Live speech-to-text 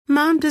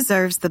Mom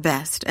deserves the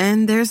best,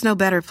 and there's no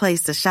better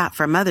place to shop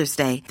for Mother's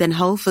Day than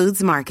Whole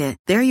Foods Market.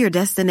 They're your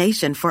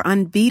destination for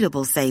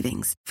unbeatable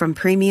savings, from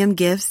premium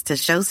gifts to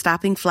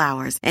show-stopping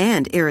flowers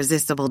and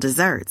irresistible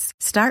desserts.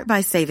 Start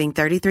by saving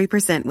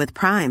 33% with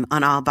Prime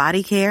on all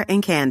body care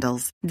and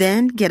candles.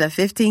 Then get a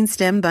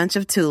 15-stem bunch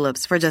of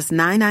tulips for just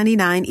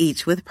 $9.99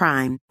 each with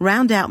Prime.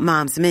 Round out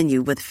Mom's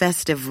menu with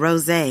festive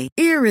rosé,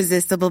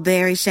 irresistible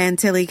berry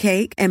chantilly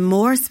cake, and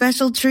more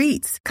special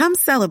treats. Come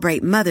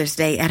celebrate Mother's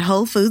Day at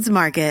Whole Foods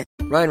Market.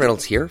 Ryan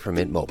Reynolds here from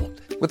Mint Mobile.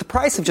 With the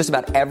price of just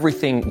about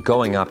everything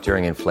going up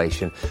during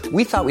inflation,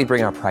 we thought we'd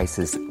bring our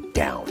prices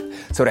down.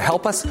 So to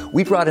help us,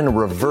 we brought in a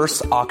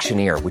reverse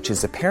auctioneer, which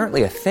is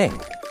apparently a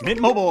thing. Mint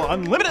Mobile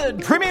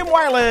Unlimited Premium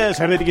Wireless.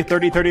 How to get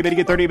 30, 30, bit to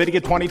get 30, bit to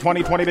get 20,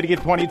 20, 20, bit to get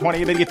 20,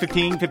 20, bit to get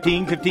 15,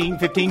 15, 15,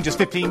 15, just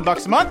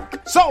 $15 a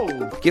month?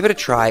 Sold! Give it a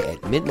try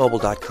at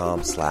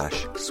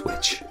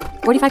mintmobile.com/switch.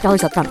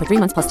 $45 up front for 3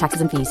 months plus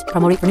taxes and fees.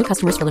 Promo rate for new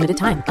customers for limited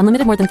time.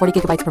 Unlimited more than 40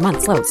 gigabytes per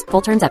month. Slows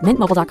full terms at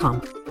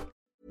mintmobile.com.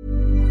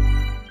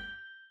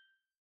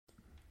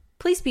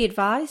 Please be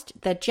advised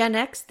that Gen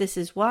X This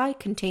Is Why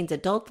contains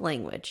adult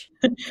language.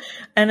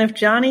 And if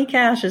Johnny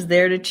Cash is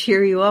there to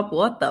cheer you up,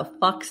 what the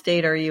fuck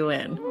state are you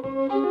in?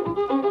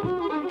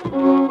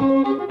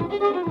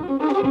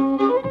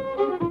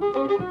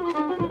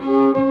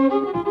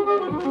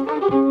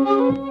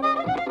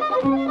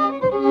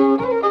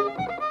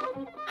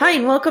 Hi,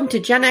 and welcome to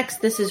Gen X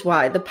This Is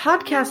Why, the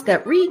podcast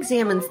that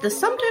re-examines the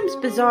sometimes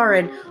bizarre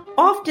and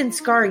often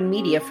scarring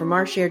media from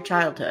our shared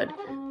childhood.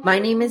 My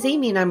name is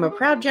Amy, and I'm a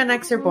proud Gen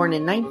Xer born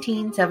in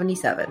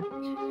 1977.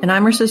 And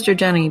I'm her sister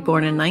Jenny,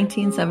 born in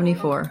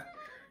 1974.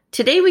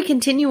 Today we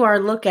continue our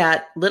look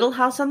at Little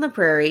House on the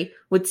Prairie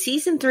with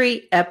Season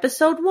 3,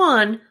 Episode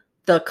 1,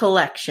 The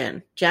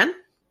Collection. Jen?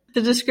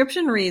 The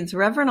description reads,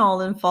 Reverend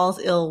Alden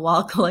falls ill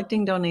while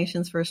collecting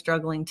donations for a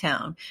struggling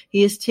town.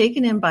 He is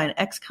taken in by an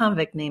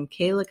ex-convict named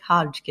Caleb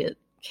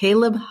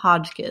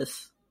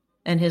Hodges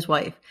and his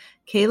wife.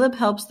 Caleb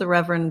helps the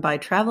Reverend by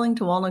traveling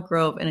to Walnut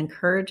Grove and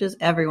encourages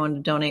everyone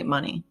to donate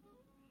money.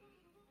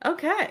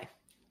 Okay.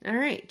 All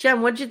right.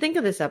 Jen, what did you think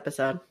of this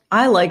episode?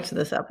 I liked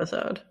this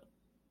episode.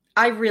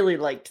 I really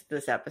liked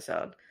this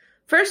episode.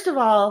 First of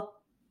all,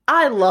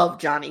 I love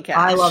Johnny Cash.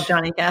 I love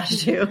Johnny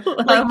Cash too.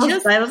 I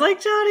was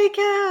like, Johnny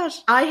Cash.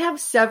 I have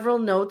several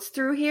notes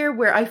through here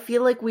where I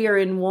feel like we are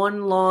in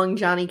one long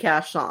Johnny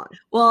Cash song.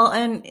 Well,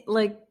 and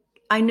like,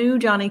 I knew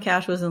Johnny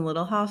Cash was in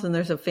Little House and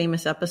there's a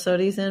famous episode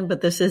he's in,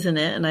 but this isn't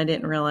it. And I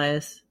didn't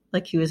realize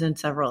like he was in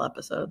several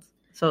episodes.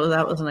 So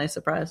that was a nice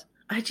surprise.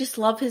 I just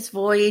love his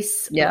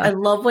voice. Yeah. I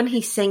love when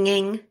he's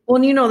singing. Well,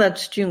 and you know,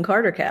 that's June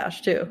Carter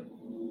Cash too.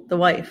 The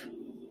wife.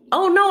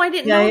 Oh, no, I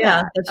didn't know that.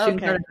 Yeah, that's June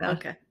Carter Cash.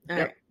 Okay. All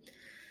right.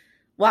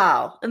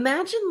 Wow.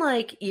 Imagine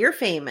like you're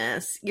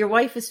famous, your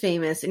wife is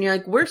famous, and you're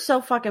like, we're so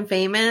fucking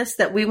famous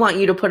that we want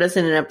you to put us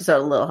in an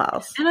episode of Little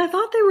House. And I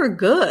thought they were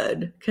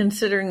good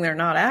considering they're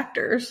not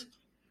actors.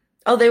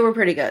 Oh, they were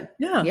pretty good.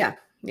 Yeah.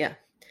 Yeah.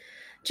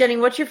 Jenny,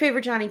 what's your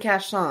favorite Johnny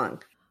Cash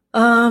song?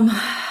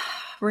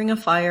 Ring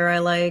of Fire, I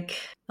like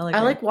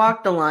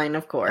Walk the Line,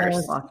 of course. I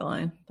like Walk the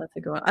Line. That's a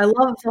good one. I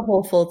love the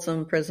whole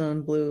Folsom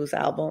Prison Blues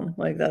album.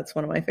 Like, that's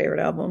one of my favorite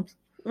albums.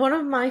 One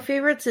of my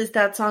favorites is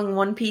that song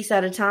One Piece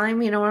at a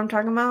Time. You know what I'm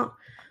talking about?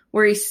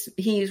 Where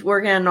he's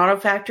working at an auto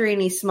factory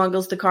and he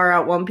smuggles the car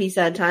out one piece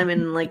at a time,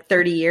 and in like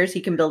 30 years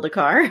he can build a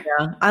car.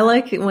 Yeah. I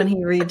like when he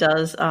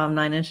redoes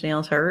 9 Inch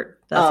Nails Hurt.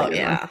 That's a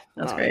good one.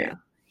 That's great. Yeah.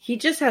 He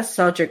just has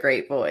such a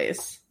great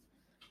voice.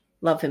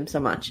 Love him so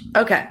much.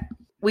 Okay.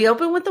 We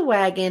open with the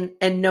wagon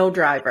and no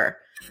driver.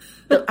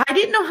 I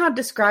didn't know how to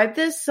describe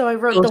this, so I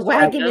wrote the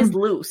wagon is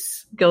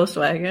loose. Ghost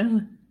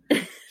wagon.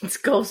 It's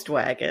ghost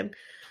wagon.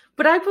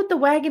 But I put the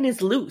wagon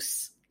is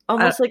loose.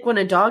 Almost like when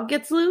a dog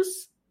gets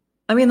loose.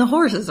 I mean, the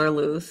horses are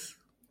loose.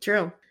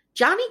 True.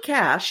 Johnny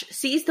Cash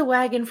sees the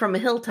wagon from a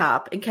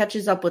hilltop and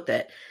catches up with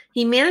it.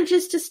 He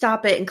manages to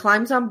stop it and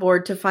climbs on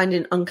board to find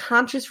an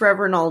unconscious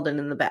Reverend Alden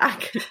in the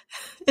back.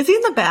 Is he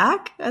in the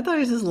back? I thought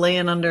he was just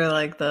laying under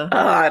like the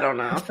I don't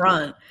know.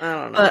 Front. I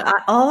don't know. But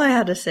all I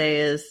had to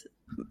say is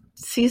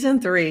season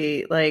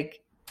 3, like,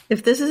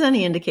 if this is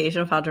any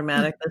indication of how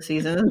dramatic the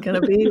season is going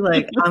to be,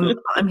 like,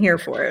 I'm here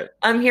for it.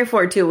 I'm here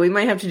for it too. We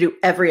might have to do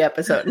every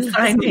episode.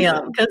 Sign me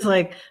up, because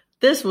like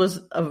this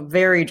was a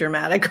very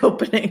dramatic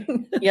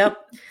opening. Yep.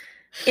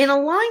 In a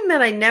line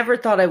that I never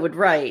thought I would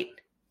write,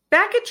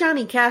 back at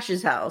Johnny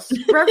Cash's house,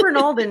 Reverend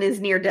Alden is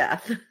near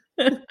death.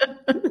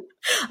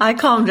 I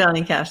call him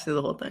Johnny Cash through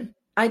the whole thing.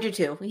 I do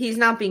too. He's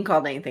not being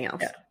called anything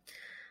else. Yeah.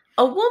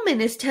 A woman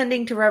is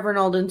tending to Reverend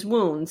Alden's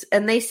wounds,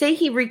 and they say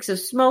he reeks of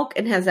smoke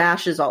and has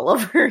ashes all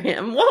over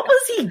him. What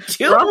was he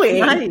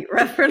doing? Right,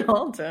 Reverend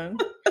Alden.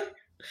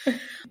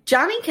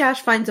 Johnny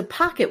Cash finds a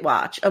pocket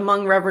watch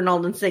among Reverend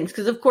Alden's things,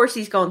 because of course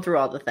he's going through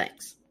all the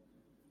things.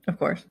 Of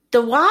course.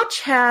 The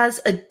watch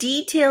has a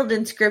detailed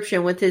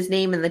inscription with his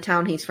name and the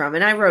town he's from,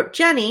 and I wrote,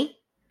 Jenny,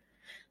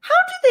 how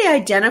did they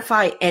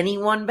identify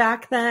anyone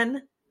back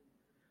then?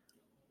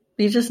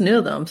 You just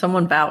knew them.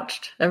 Someone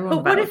vouched. Everyone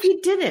But vouched. what if you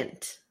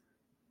didn't?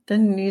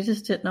 Then you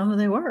just didn't know who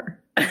they were.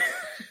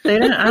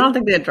 I don't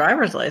think they had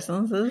driver's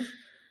licenses.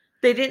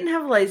 They didn't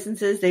have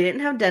licenses. They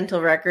didn't have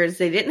dental records.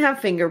 They didn't have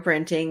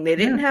fingerprinting. They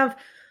didn't have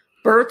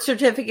birth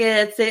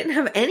certificates. They didn't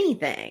have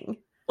anything.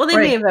 Well, they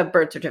may have had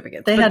birth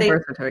certificates. They had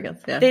birth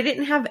certificates, yeah. They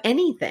didn't have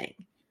anything.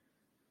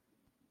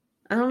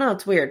 I don't know.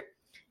 It's weird.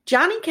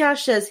 Johnny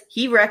Cash says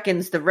he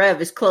reckons the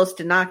Rev is close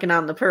to knocking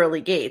on the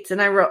pearly gates.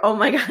 And I wrote, oh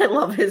my God, I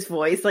love his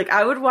voice. Like,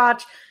 I would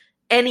watch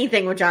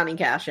anything with Johnny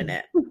Cash in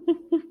it.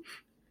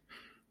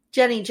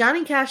 Jenny,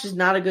 Johnny Cash is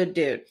not a good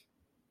dude.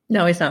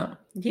 No, he's not.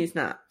 He's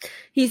not.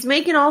 He's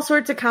making all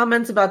sorts of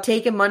comments about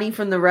taking money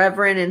from the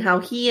Reverend and how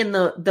he and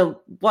the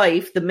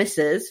wife, the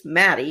Mrs.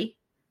 Maddie,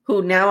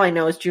 who now I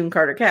know is June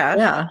Carter Cash.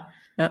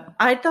 Yeah.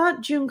 I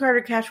thought June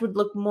Carter Cash would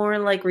look more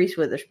like Reese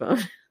Witherspoon.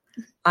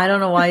 I don't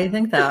know why you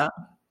think that.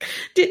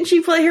 Didn't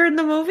she play her in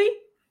the movie?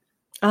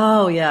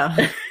 Oh,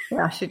 yeah.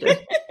 Yeah, she did.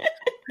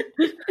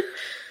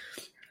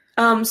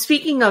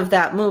 Speaking of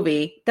that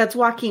movie, that's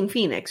Joaquin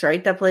Phoenix,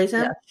 right? That plays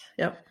him? Yes.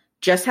 Yep.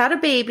 Just had a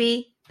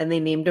baby, and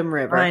they named him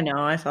River. I know.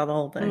 I saw the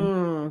whole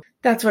thing.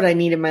 That's what I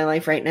need in my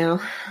life right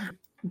now.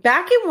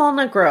 Back in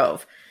Walnut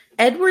Grove,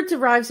 Edwards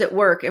arrives at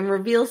work and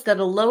reveals that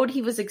a load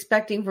he was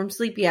expecting from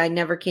Sleepy Eye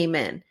never came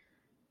in.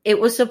 It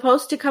was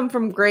supposed to come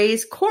from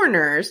Gray's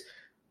Corners,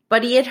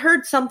 but he had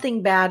heard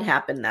something bad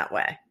happen that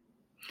way.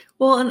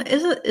 Well, and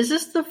is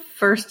this the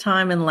first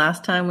time and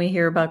last time we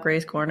hear about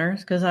Gray's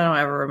Corners? Because I don't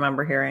ever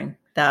remember hearing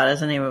that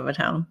as the name of a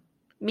town.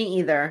 Me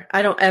either.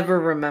 I don't ever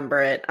remember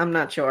it. I'm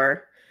not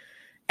sure.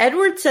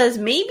 Edward says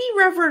maybe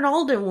Reverend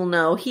Alden will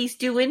know he's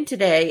due in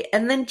today.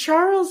 And then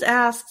Charles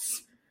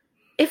asks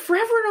if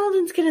Reverend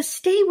Alden's going to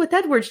stay with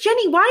Edwards.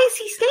 Jenny, why is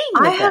he staying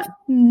with them? I have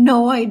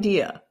no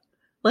idea.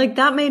 Like,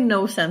 that made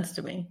no sense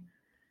to me.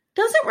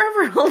 Doesn't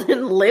Reverend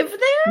Alden live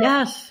there?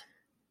 Yes.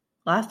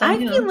 Last time I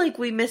feel like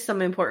we missed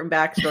some important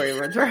backstory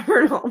with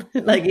Reverend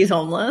Alden. Like he's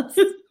homeless.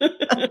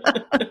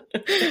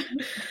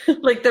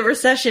 Like the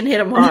recession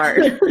hit him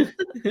hard.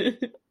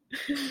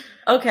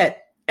 Okay.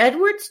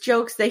 Edwards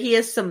jokes that he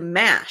has some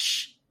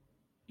mash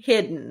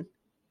hidden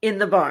in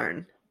the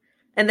barn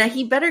and that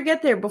he better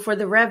get there before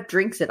the Rev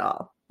drinks it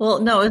all.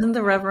 Well, no, isn't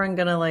the Reverend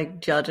going to like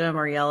judge him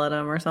or yell at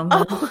him or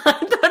something? Oh, I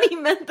thought he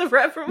meant the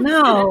Reverend was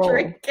going to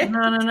drink it.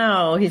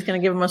 No. He's going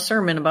to give him a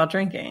sermon about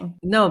drinking.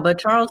 No, but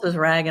Charles is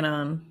ragging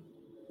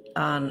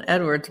on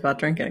Edwards about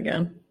drinking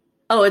again.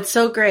 Oh, it's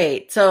so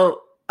great.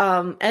 So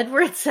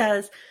Edward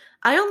says,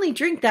 I only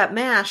drink that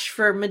mash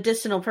for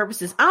medicinal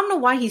purposes. I don't know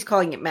why he's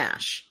calling it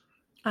mash.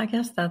 I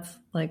guess that's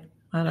like,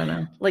 I don't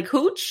know. Like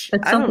hooch?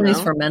 It's something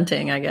he's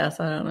fermenting, I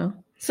guess. I don't know.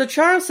 So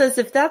Charles says,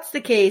 if that's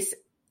the case,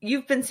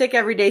 you've been sick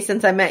every day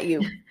since I met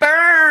you.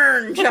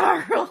 Burn,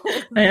 Charles.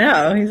 I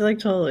know. He's like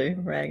totally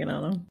ragging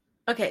on him.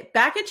 Okay,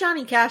 back at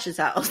Johnny Cash's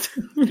house.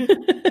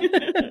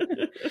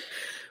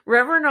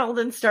 Reverend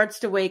Alden starts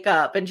to wake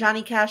up, and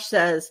Johnny Cash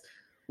says,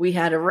 we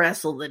had to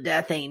wrestle the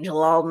Death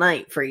Angel all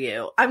night for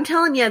you. I'm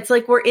telling you, it's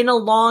like we're in a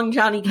long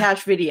Johnny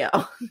Cash video.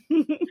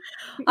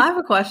 I have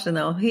a question,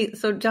 though.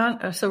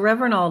 So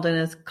Reverend Alden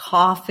is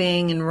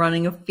coughing and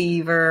running a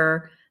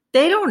fever.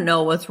 They don't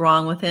know what's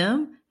wrong with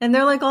him, and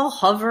they're like all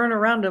hovering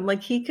around him.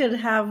 Like he could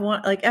have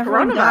one, like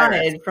everyone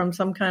died from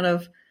some kind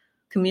of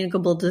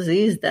communicable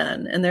disease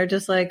then, and they're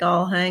just like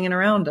all hanging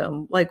around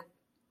him. Like,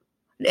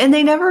 and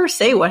they never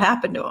say what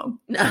happened to him.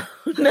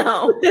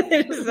 No.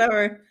 They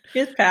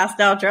just passed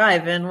out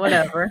driving,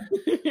 whatever.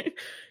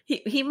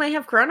 He might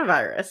have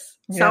coronavirus.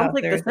 Sounds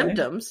like the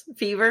symptoms.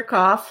 Fever,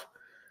 cough.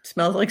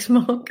 Smells like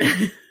smoke.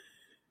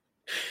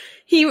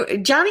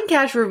 Johnny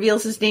Cash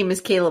reveals his name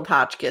is Caleb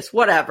Hotchkiss.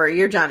 Whatever,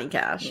 you're Johnny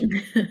Cash.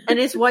 And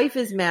his wife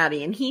is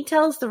Maddie. And he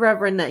tells the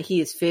Reverend that he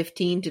is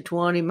 15 to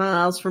 20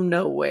 miles from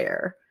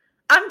nowhere.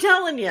 I'm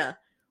telling you,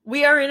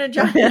 we are in a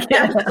Johnny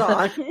Cash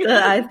song.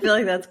 I feel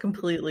like that's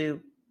completely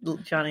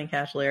Johnny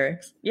Cash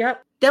lyrics.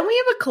 Yep. Then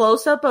we have a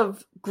close-up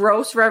of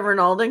gross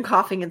Reverend Alden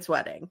coughing and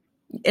sweating.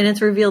 And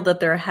it's revealed that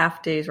they're a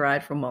half day's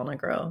ride from Walnut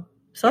Grove.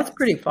 So that's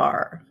pretty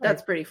far.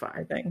 That's pretty far,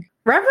 I think.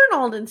 Reverend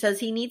Alden says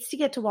he needs to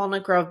get to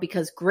Walnut Grove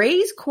because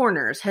Gray's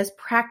Corners has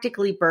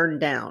practically burned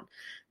down.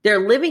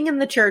 They're living in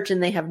the church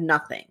and they have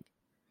nothing.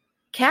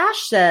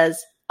 Cash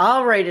says,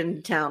 I'll ride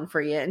into town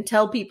for you and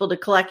tell people to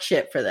collect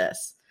shit for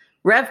this.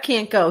 Rev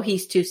can't go.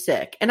 He's too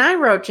sick. And I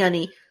wrote,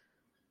 Jenny,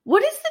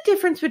 what is the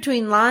difference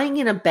between lying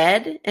in a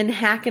bed and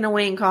hacking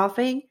away and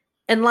coughing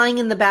and lying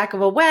in the back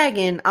of a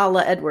wagon a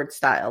la Edward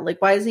style?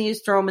 Like, why doesn't he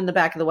just throw him in the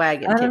back of the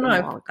wagon? I don't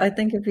know. I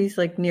think if he's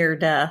like near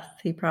death,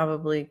 he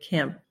probably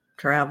can't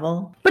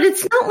travel. But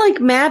it's not like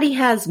Maddie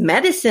has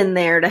medicine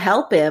there to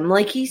help him.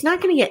 Like, he's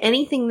not going to get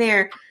anything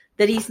there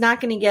that he's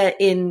not going to get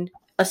in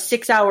a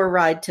 6-hour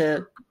ride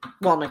to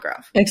Walnut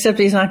Grove. Except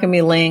he's not going to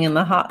be laying in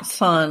the hot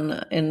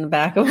sun in the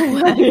back of a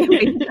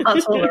wagon.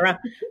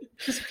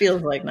 Just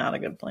feels like not a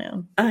good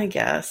plan. I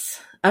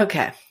guess.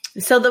 Okay.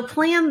 So the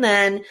plan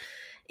then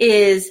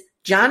is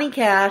Johnny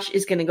Cash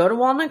is going to go to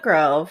Walnut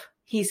Grove.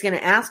 He's going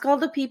to ask all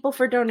the people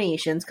for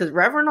donations because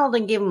Reverend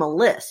Alden gave him a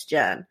list,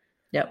 Jen.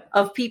 Yep.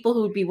 Of people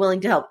who would be willing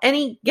to help.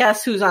 Any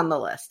guess who's on the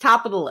list?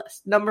 Top of the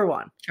list. Number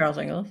 1. Charles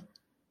Ingalls.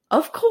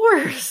 Of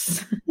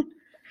course.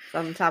 It's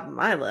on the top of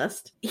my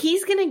list.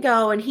 He's going to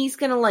go and he's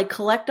going to like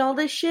collect all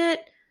this shit,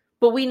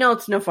 but we know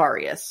it's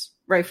nefarious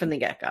right from the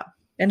get-go.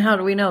 And how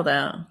do we know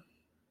that?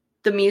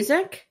 The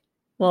music?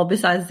 Well,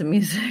 besides the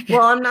music.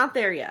 Well, I'm not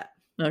there yet.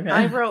 Okay.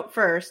 I wrote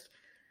first,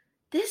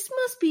 this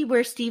must be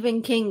where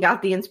Stephen King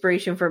got the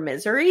inspiration for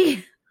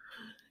Misery.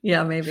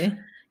 Yeah, maybe.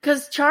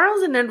 Because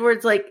Charles and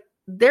Edward's like,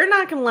 they're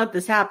not going to let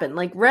this happen.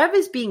 Like, Rev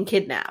is being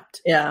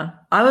kidnapped. Yeah.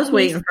 I was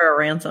waiting for a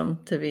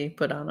ransom to be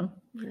put on him.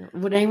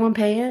 Would anyone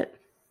pay it?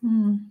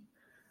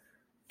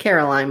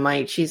 Caroline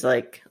might. She's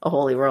like a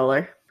holy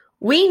roller.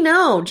 We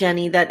know,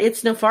 Jenny, that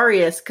it's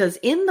nefarious because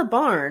in the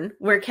barn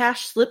where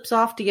Cash slips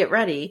off to get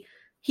ready,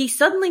 he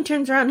suddenly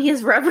turns around. He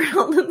has Reverend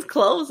Alden's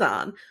clothes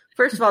on.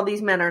 First of all,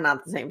 these men are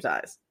not the same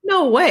size.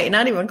 No way.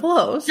 Not even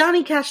close.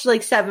 Johnny Cash is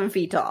like 7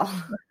 feet tall.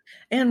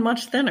 And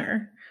much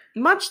thinner.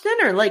 Much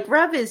thinner. Like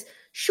Rev is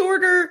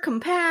shorter,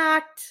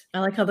 compact. I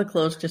like how the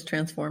clothes just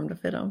transformed to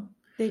fit him.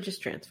 They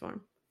just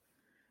transform.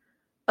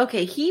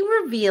 Okay, he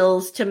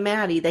reveals to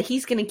Maddie that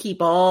he's going to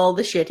keep all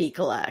the shit he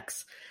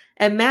collects.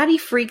 And Maddie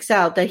freaks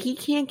out that he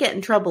can't get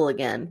in trouble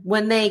again.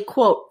 When they,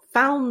 quote,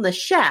 found the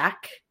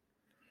shack,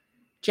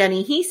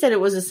 Jenny, he said it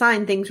was a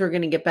sign things were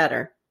going to get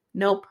better.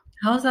 Nope.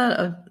 How is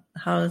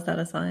that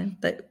a sign?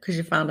 That because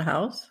you found a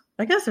house?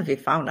 I guess if you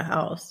found a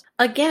house.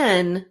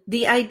 Again,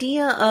 the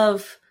idea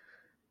of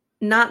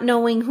not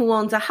knowing who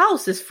owns a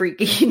house is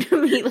freaky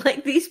to me.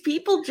 Like, these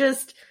people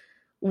just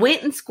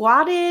went and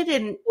squatted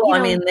and, well,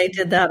 I mean, they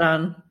did that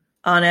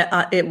on it.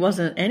 It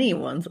wasn't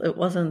anyone's. It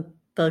wasn't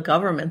the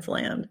government's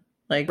land.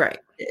 Like, right.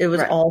 It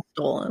was all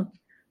stolen.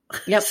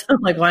 Yep. So,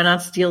 like, why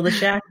not steal the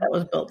shack that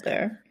was built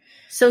there?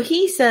 So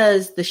he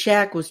says the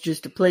shack was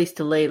just a place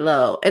to lay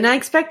low. And I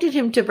expected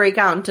him to break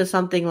out into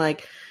something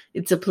like,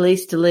 it's a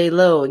place to lay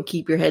low and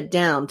keep your head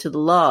down till the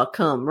law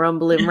come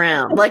rumbling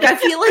round. Like, I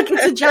feel like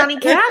it's a Johnny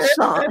Cash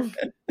song.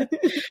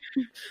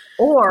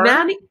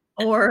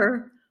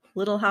 Or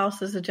Little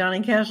House is a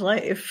Johnny Cash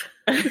life.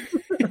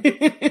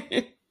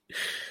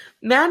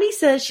 Maddie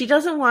says she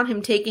doesn't want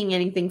him taking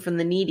anything from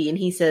the needy. And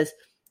he says,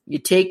 you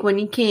take when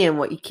you can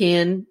what you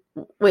can.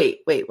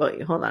 Wait,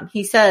 hold on.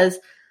 He says,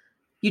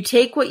 you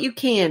take what you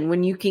can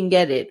when you can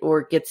get it or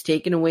it gets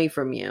taken away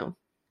from you.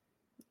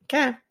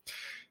 Okay.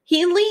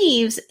 He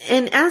leaves,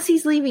 and as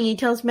he's leaving, he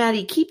tells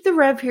Maddie, keep the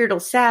Rev here till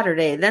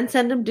Saturday, then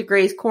send him to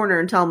Gray's Corner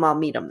and tell him I'll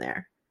meet him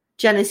there.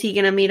 Jen, is he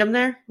going to meet him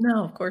there?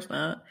 No, of course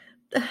not.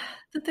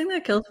 The thing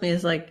that kills me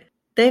is, like,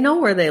 they know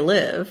where they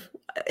live,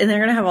 and they're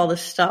going to have all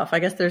this stuff. I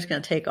guess they're just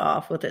going to take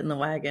off with it in the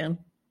wagon.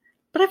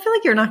 But I feel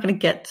like you're not going to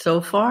get so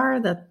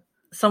far that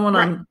someone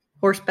on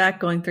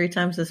horseback going 3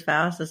 times as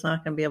fast is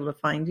not going to be able to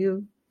find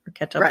you or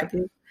catch up with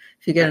you.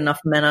 If you get enough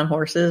men on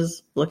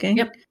horses looking.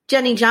 Yep.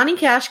 Jenny, Johnny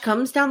Cash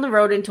comes down the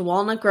road into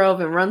Walnut Grove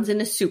and runs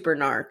into Super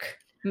Narc,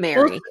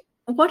 Mary.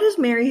 Well, what is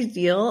Mary's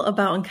deal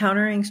about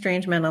encountering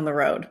strange men on the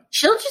road?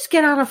 She'll just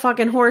get on a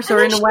fucking horse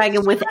or in a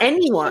wagon with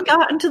anyone.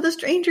 Got into the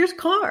stranger's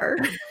car.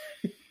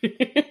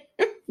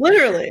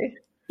 Literally.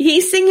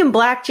 He's singing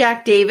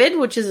Blackjack David,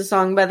 which is a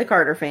song by the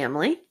Carter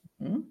family.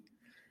 Mm-hmm.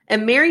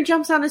 And Mary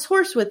jumps on his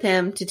horse with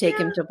him to take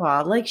him to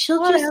Pa. Like,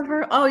 she'll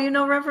whatever. Oh, you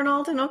know Reverend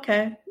Alden?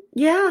 Okay.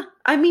 Yeah.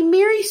 I mean,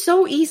 Mary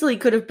so easily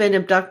could have been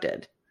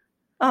abducted.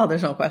 Oh,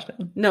 there's no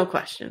question. No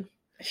question.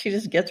 She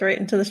just gets right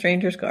into the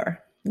stranger's car.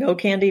 No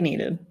candy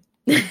needed.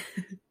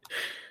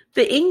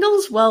 The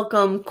Ingalls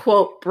welcome,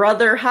 quote,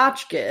 Brother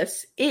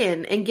Hotchkiss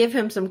in and give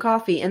him some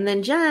coffee. And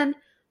then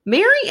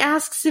Mary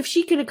asks if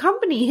she can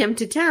accompany him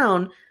to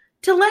town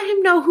to let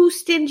him know who's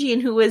stingy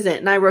and who isn't.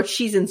 And I wrote,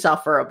 she's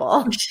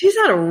insufferable. She's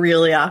at a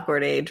really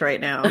awkward age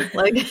right now.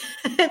 Like,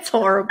 it's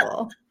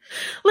horrible.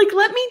 Like,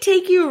 let me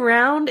take you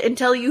around and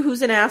tell you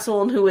who's an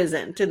asshole and who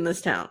isn't in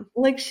this town.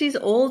 Like, she's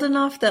old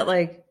enough that,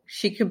 like,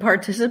 she could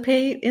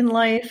participate in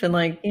life and,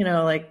 like, you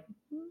know, like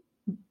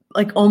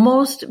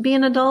almost be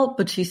an adult,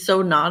 but she's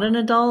so not an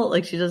adult.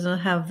 Like, she doesn't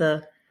have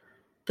the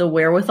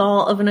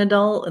wherewithal of an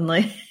adult and,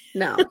 like,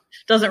 no,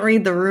 doesn't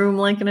read the room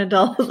like an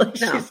adult. Like,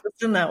 no. She's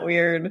just in that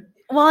weird.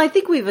 Well, I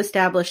think we've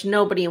established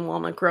nobody in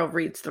Walnut Grove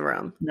reads the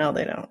room. No,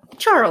 they don't.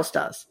 Charles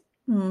does.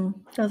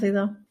 Does he,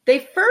 though? They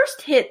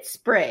first hit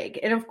Sprague,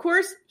 and of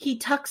course, he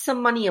tucks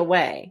some money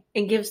away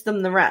and gives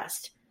them the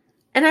rest.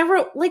 And I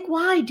wrote, like,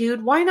 why,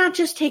 dude? Why not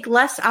just take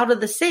less out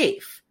of the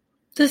safe?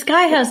 This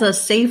guy has a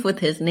safe with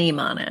his name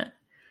on it.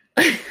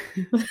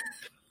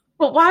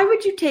 But why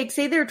would you take,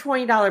 say they're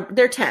 $20,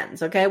 they're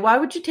 10s, okay? Why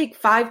would you take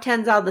 5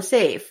 10s out of the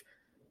safe,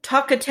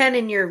 tuck a 10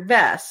 in your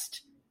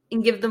vest,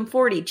 and give them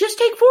 40? Just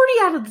take 40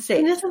 out of the safe.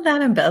 And isn't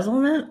that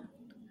embezzlement?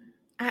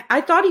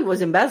 I thought he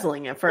was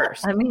embezzling at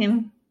first. I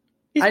mean,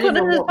 he's putting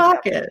it in his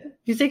pocket.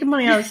 He's taking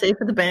money out of the safe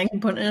at the bank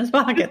and putting it in his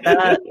pocket.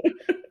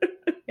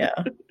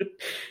 Yeah.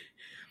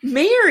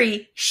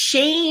 Mary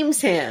shames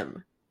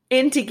him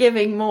into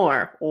giving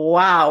more.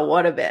 Wow,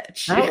 what a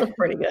bitch. That was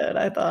pretty good,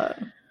 I thought.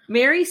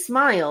 Mary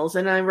smiles,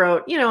 and I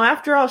wrote, you know,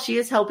 after all, she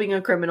is helping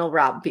a criminal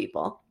rob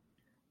people.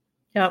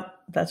 Yep,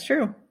 that's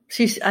true.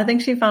 I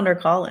think she found her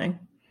calling.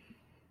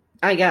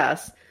 I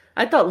guess.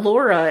 I thought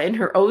Laura in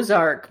her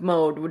Ozark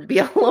mode would be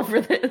all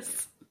over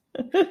this.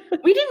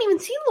 We didn't even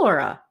see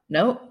Laura.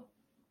 Nope.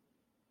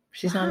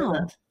 She's not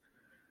in this.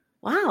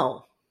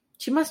 Wow.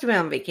 She must have been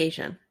on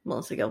vacation,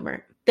 Melissa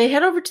Gilbert. They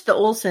head over to the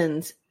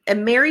Olsons,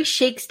 and Mary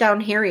shakes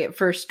down Harriet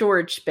for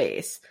storage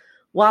space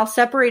while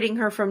separating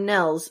her from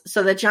Nels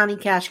so that Johnny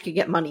Cash could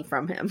get money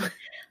from him.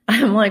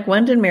 I'm like,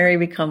 when did Mary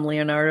become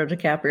Leonardo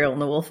DiCaprio in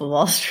The Wolf of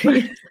Wall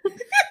Street?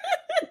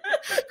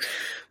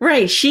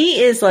 Right.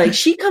 She is like,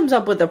 she comes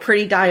up with a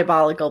pretty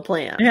diabolical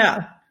plan.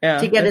 Yeah.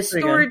 To get a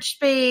storage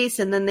space,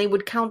 and then they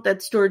would count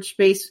that storage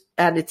space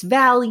at its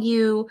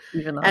value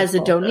as a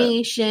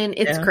donation.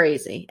 It's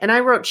crazy. And I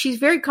wrote, she's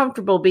very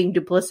comfortable being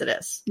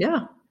duplicitous.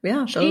 Yeah.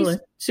 Yeah, totally.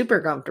 She's super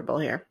comfortable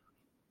here.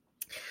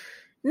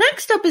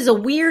 Next up is a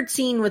weird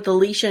scene with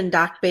Alicia and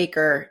Doc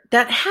Baker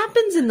that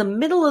happens in the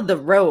middle of the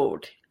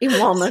road in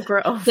Walnut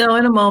Grove. So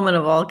in a moment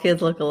of all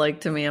kids look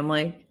alike to me, I'm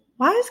like,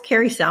 why does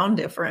Carrie sound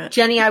different?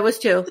 Jenny, I was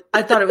too.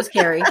 I thought it was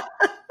Carrie.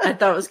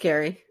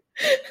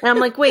 And I'm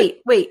like,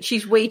 wait,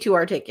 she's way too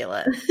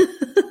articulate.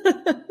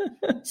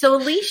 So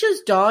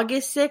Alicia's dog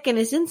is sick and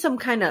is in some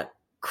kind of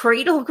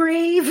cradle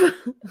grave.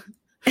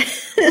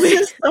 This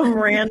is some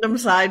random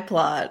side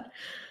plot.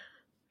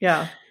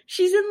 Yeah.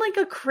 She's in like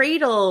a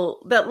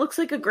cradle that looks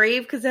like a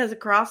grave because it has a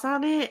cross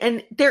on it.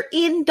 And they're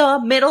in the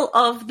middle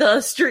of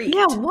the street.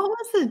 Yeah, what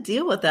was the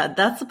deal with that?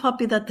 That's the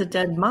puppy that the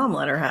dead mom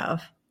let her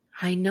have.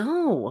 I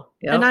know.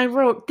 Yep. And I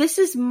wrote, this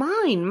is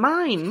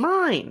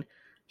mine.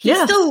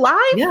 He's still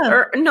alive? Yeah.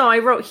 Or no, I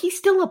wrote, he's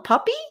still a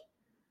puppy?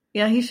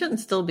 Yeah, he shouldn't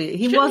still be.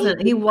 He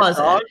wasn't.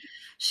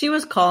 She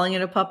was calling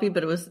it a puppy,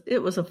 but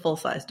it was a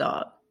full-size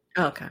dog.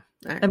 Okay.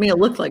 All right. I mean, it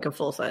looked like a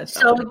full-size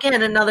dog. So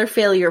again, another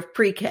failure of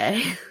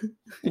pre-K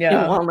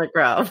in Walnut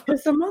Grove.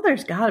 Because the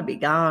mother's got to be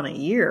gone a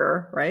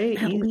year,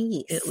 right? At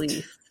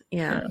least.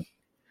 Yeah.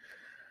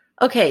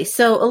 Okay,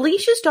 so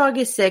Alicia's dog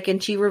is sick,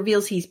 and she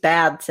reveals he's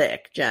bad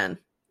sick, Jen.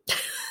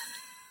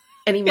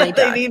 And he might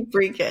die. They need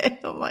pre-K.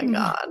 Oh my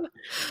God.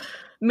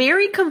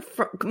 Mary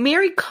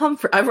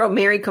confronts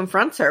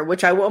her,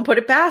 which I won't put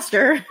it past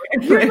her.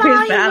 You're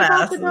lying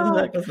about the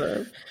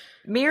dog.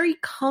 Mary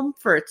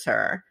comforts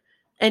her,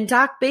 and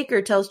Doc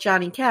Baker tells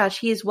Johnny Cash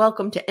he is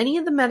welcome to any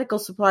of the medical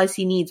supplies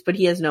he needs, but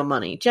he has no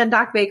money. Jen,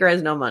 Doc Baker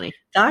has no money.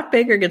 Doc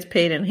Baker gets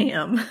paid in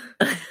ham.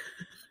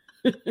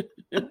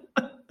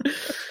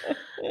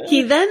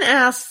 He then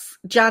asks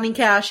Johnny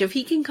Cash if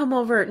he can come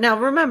over. Now,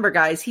 remember,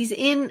 guys, he's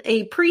in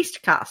a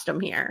priest costume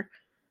here.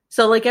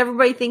 So, like,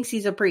 everybody thinks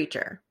he's a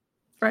preacher.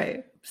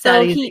 Right.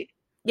 So he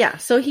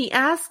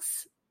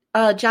asks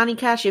Johnny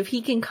Cash if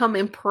he can come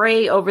and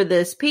pray over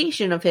this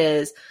patient of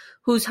his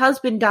whose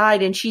husband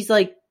died, and she's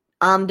like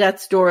on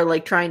death's door,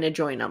 like trying to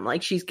join him,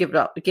 like she's given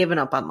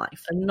up on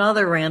life.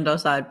 Another rando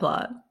side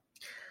plot.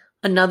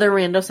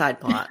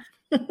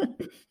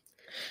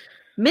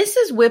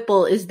 Mrs.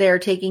 Whipple is there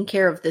taking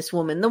care of this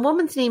woman. The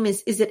woman's name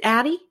is it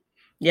Addie?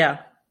 Yeah.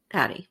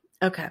 Addie.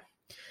 Okay.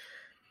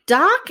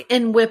 Doc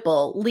and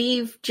Whipple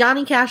leave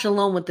Johnny Cash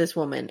alone with this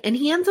woman, and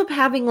he ends up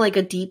having like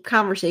a deep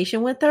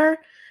conversation with her,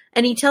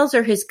 and he tells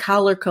her his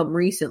collar come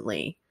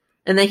recently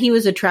and that he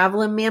was a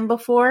traveling man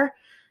before.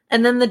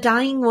 And then the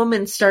dying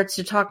woman starts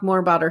to talk more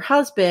about her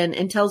husband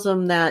and tells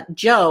him that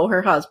Joe,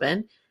 her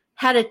husband,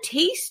 had a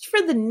taste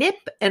for the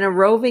nip and a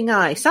roving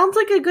eye. Sounds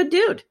like a good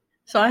dude.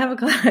 So I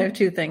have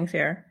two things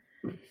here.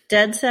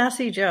 Dead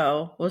Sassy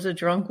Joe was a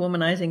drunk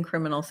womanizing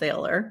criminal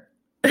sailor.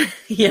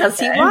 Yes,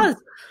 he was.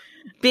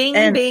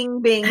 Bing,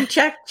 bing, bing.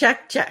 Check,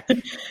 check, check.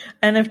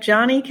 And if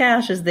Johnny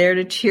Cash is there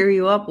to cheer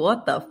you up,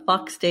 what the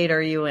fuck state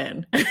are you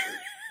in?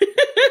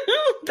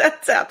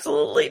 That's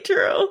absolutely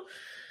true.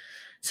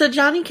 So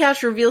Johnny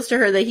Cash reveals to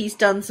her that he's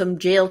done some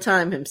jail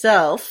time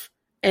himself.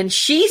 And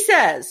she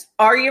says,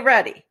 "Are you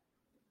ready?"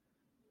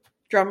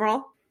 Drum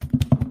roll.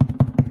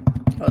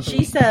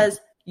 She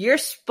says, "You're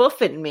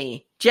spoofing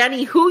me."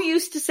 Jenny, who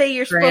used to say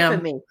you're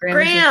spoofing me? Graham.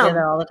 Used to say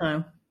that all the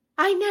time.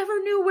 I never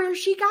knew where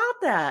she got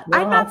that.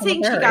 I'm not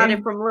saying she got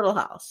it from Little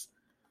House.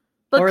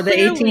 But or the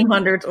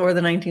 1800s or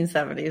the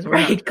 1970s.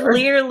 Right.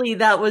 Clearly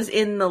that was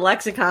in the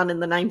lexicon in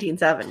the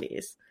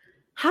 1970s.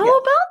 How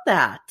about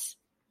that?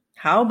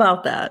 How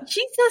about that?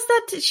 She says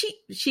that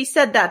she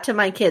said that to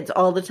my kids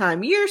all the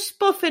time. "You're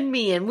spoofing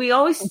me," and we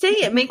always say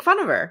it, make fun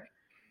of her.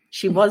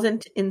 She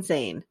wasn't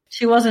insane.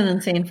 She wasn't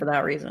insane for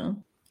that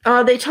reason.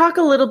 They talk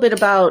a little bit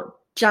about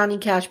Johnny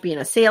Cash being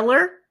a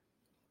sailor,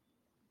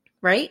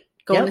 right?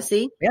 Going to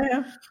sea.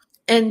 Yeah.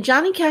 And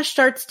Johnny Cash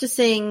starts to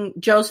sing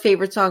Joe's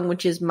favorite song,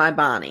 which is "My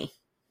Bonnie."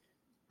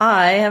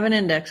 I have an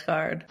index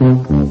card.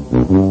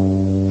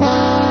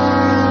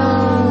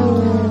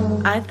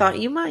 I thought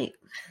you might.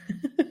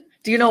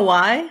 Do you know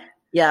why?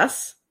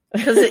 Yes.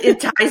 Because it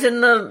ties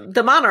in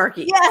the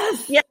monarchy.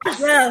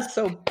 Yes.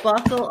 So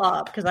buckle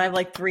up, because I have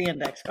like 3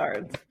 index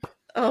cards.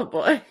 Oh,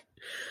 boy.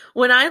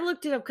 When I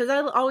looked it up, because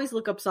I always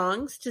look up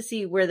songs to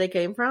see where they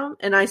came from,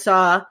 and I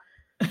saw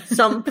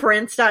some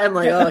Prince style, I'm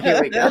like, oh, here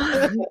we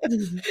go.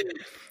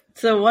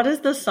 So what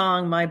is the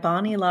song "My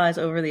Bonnie Lies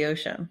Over the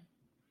Ocean"?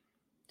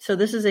 So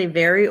this is a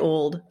very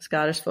old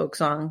Scottish folk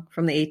song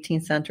from the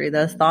 18th century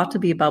that is thought to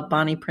be about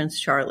Bonnie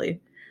Prince Charlie,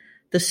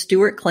 the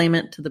Stuart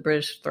claimant to the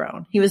British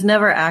throne. He was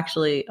never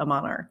actually a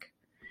monarch.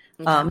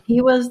 Okay.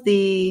 He was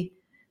the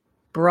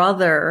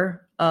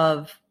brother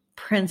of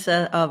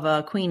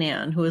Queen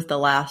Anne, who was the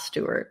last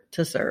Stuart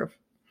to serve.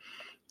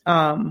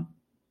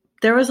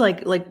 There was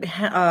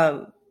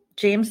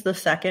James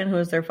II, who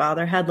was their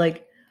father, had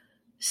like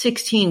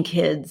 16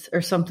 kids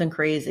or something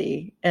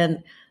crazy.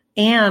 And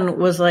Anne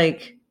was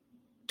like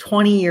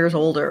 20 years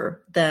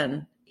older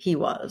than he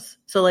was.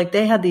 So like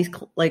they had these,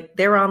 like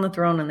they were on the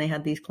throne and they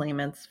had these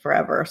claimants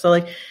forever. So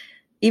like,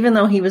 even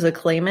though he was a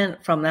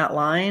claimant from that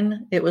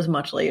line, it was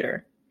much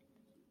later.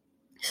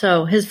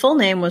 So his full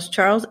name was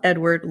Charles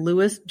Edward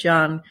Louis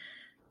John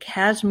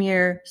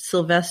Casimir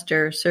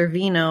Sylvester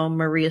Servino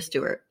Maria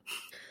Stuart.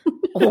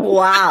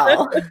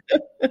 Wow.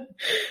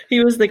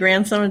 He was the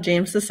grandson of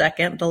James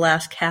II, the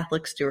last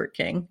Catholic Stuart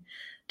king.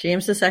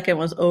 James II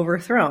was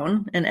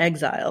overthrown and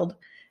exiled,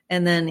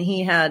 and then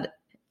he had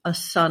a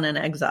son in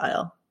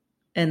exile.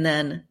 And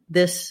then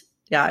this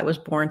guy was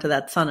born to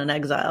that son in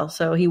exile.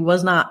 So he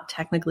was not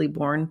technically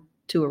born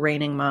to a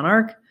reigning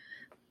monarch,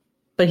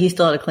 but he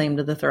still had a claim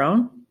to the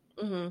throne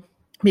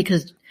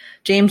because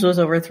James was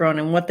overthrown.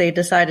 And what they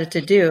decided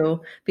to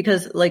do,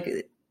 because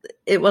like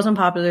it wasn't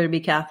popular to be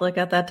Catholic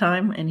at that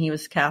time, and he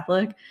was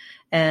Catholic,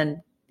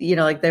 and you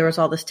know, like there was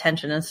all this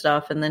tension and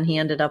stuff. And then he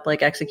ended up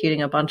like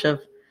executing a bunch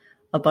of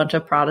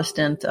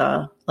Protestant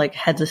like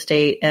heads of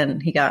state,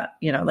 and he got,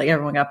 you know, like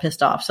everyone got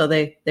pissed off. So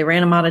they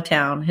ran him out of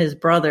town. His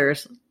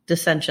brother's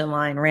dissension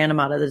line ran him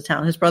out of the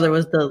town. His brother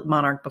was the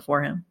monarch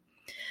before him.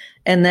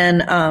 And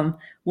then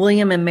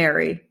William and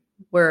Mary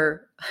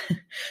were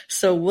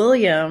so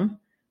William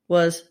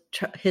was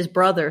his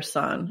brother's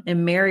son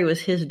and Mary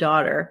was his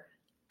daughter.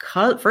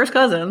 First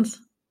cousins,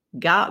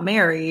 got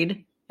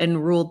married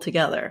and ruled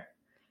together.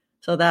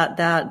 So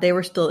that they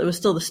were still, it was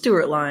still the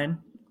Stuart line.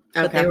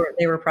 But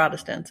they were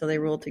Protestant, so they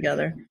ruled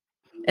together.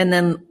 And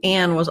then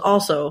Anne was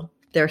also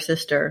their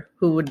sister,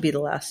 who would be the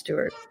last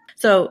Stuart.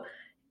 So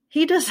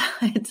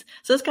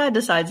this guy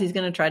decides he's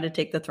going to try to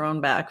take the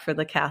throne back for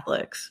the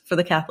Catholics, for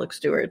the Catholic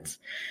Stuarts.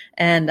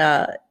 And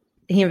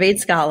he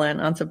invades Scotland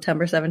on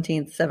September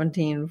 17th,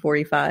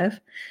 1745.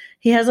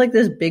 He has like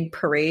this big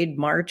parade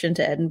march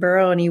into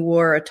Edinburgh, and he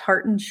wore a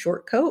tartan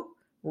short coat,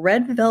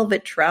 red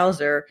velvet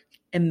trouser,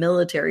 and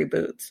military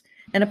boots.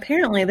 And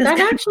apparently that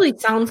actually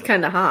sounds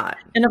kind of hot.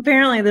 And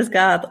apparently this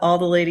got all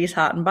the ladies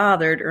hot and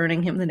bothered,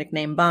 earning him the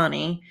nickname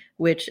Bonnie,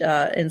 which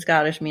in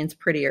Scottish means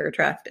pretty or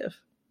attractive.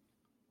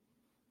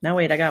 Now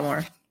wait, I got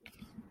more.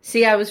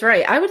 See, I was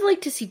right. I would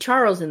like to see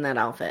Charles in that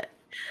outfit.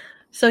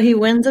 So he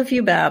wins a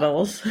few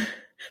battles,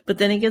 but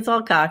then he gets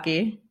all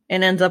cocky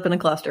and ends up in a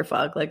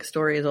clusterfuck, like a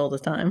story as old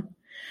as time,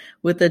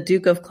 with the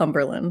Duke of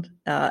Cumberland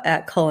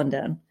at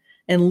Culloden,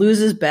 and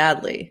loses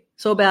badly.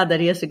 So bad that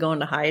he has to go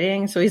into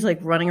hiding. So he's like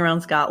running around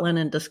Scotland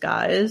in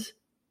disguise.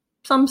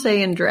 Some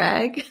say in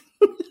drag.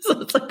 So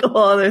it's like a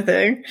whole other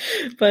thing.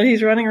 But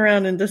he's running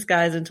around in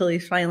disguise until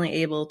he's finally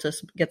able to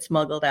get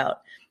smuggled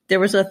out. There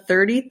was a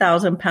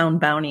 30,000 pound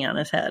bounty on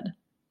his head.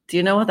 Do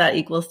you know what that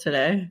equals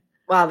today?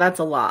 Wow, that's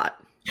a lot.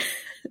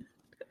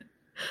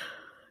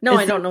 No,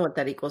 I don't know what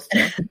that equals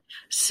to.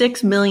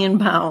 6 million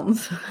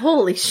pounds.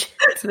 Holy shit.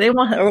 They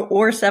want,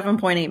 or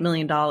 $7.8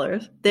 million.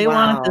 They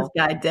wanted this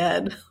guy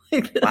dead.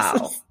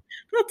 Wow.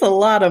 That's a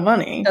lot of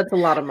money. That's a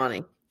lot of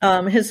money.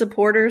 His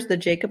supporters, the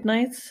Jacob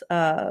Knights,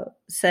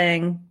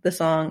 sang the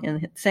song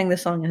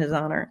in his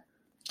honor.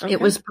 Okay. It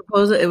was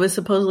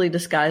supposedly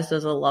disguised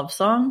as a love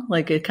song.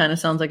 Like it kind of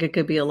sounds like it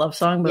could be a love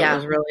song, but it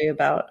was really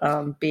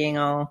about being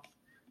all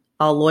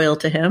loyal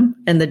to him.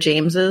 And the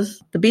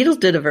Jameses, the Beatles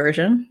did a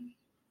version,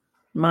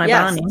 Bonnie,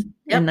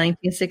 in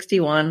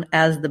 1961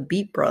 as the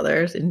Beat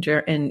Brothers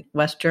in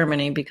West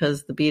Germany,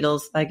 because the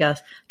Beatles, I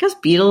guess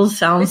Beatles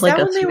sounds like a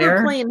swear. Is that when they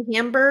were playing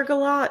Hamburg a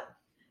lot?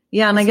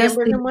 Yeah, and I guess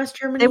in West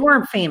Germany? They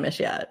weren't famous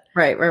yet.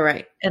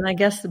 Right. And I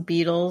guess the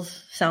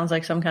Beatles sounds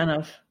like some kind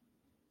of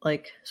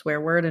like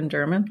swear word in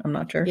German. I'm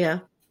not sure.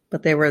 Yeah.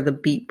 But they were the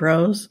Beat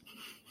Bros.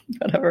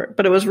 Whatever.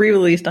 But it was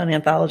re-released on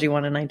Anthology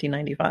 1 in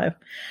 1995.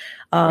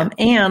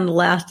 And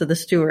last of the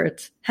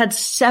Stuarts had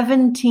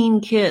 17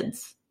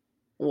 kids.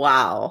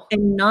 Wow.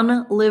 And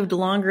none lived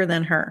longer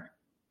than her.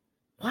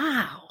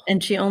 Wow.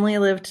 And she only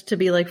lived to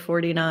be like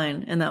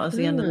 49. And that was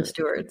the end of the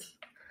Stuarts.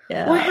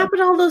 Yeah. What happened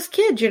to all those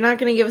kids? You're not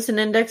going to give us an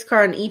index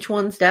card on each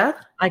one's death?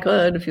 I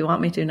could if you want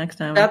me to next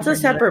time. That's a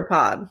separate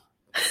pod.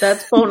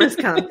 That's bonus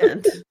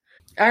content.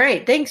 All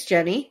right. Thanks,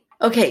 Jenny.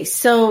 Okay.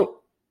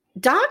 So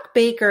Doc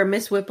Baker and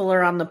Miss Whipple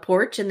are on the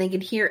porch and they can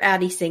hear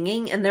Addie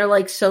singing and they're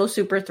like so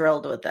super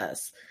thrilled with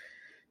this.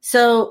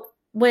 So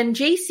when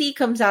JC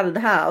comes out of the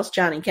house,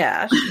 Johnny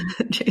Cash.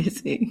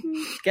 JC.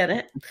 Get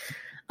it?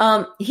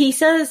 He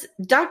says,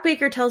 Doc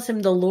Baker tells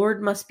him the Lord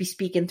must be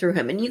speaking through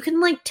him. And you can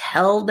like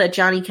tell that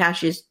Johnny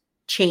Cash is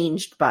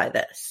changed by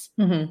this.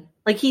 Mm-hmm.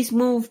 Like he's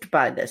moved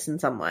by this in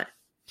some way.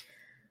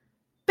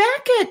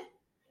 Back at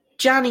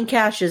Johnny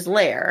Cash's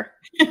lair,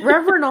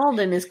 Reverend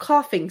Alden is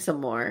coughing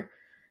some more.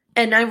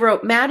 And I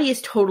wrote, Maddie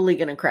is totally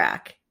going to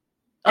crack.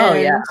 Oh,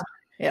 and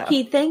yeah.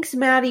 He thanks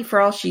Maddie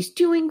for all she's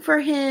doing for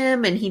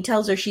him. And he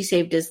tells her she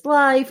saved his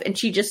life. And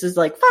she just is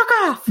like, fuck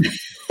off.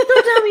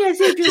 Don't tell me I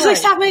saved your life. She's like,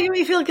 stop making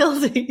me feel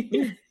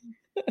guilty.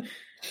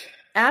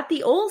 At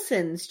the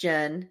Olsons,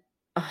 Jen.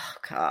 Oh,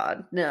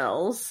 God.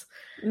 Nels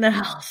and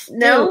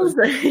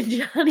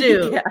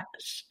Johnny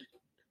Cash.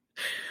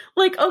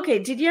 Like, okay,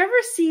 did you ever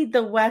see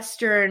the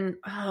Western,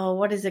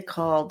 what is it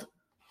called?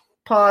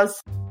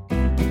 Pause.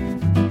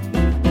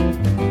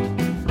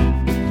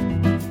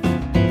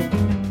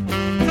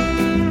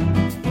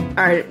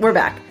 All right, we're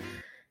back.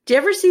 Did you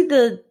ever see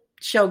the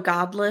show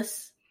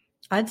Godless?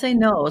 I'd say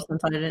no,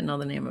 since I didn't know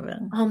the name of it.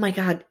 Oh my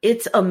God,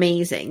 it's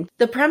amazing.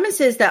 The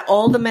premise is that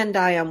all the men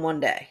die on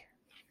one day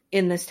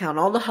in this town,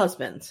 all the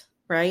husbands,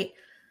 right?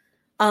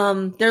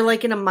 They're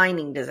like in a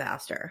mining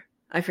disaster.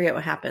 I forget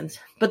what happens.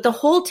 But the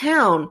whole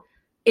town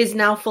is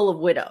now full of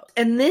widows.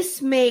 And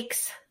this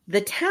makes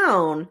the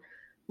town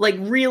like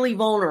really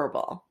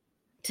vulnerable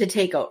to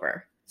take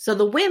over. So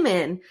the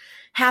women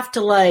have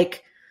to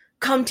like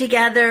come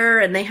together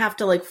and they have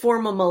to like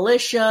form a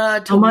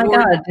militia. Oh my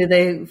God. Do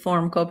they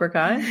form Cobra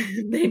Kai?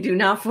 They do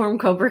not form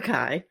Cobra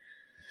Kai.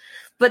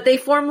 But they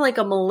form like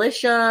a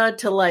militia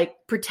to like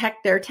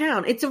protect their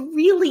town. It's a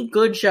really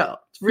good show.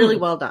 It's really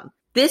well done.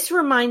 This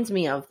reminds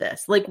me of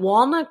this. Like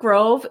Walnut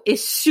Grove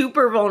is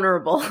super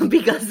vulnerable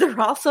because they're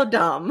all so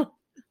dumb.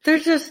 They are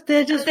just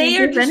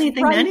anything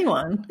to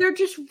anyone. They're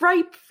just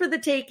ripe for the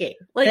taking.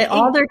 Like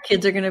all their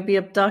kids are going to be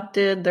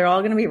abducted. They're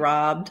all going to be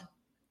robbed.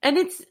 And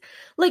it's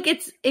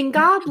in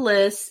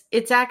Godless,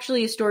 it's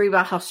actually a story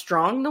about how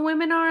strong the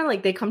women are.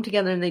 Like they come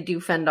together and they do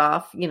fend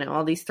off,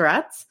 all these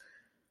threats.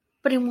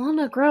 But in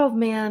Walnut Grove,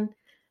 man,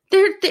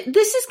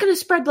 this is going to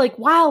spread like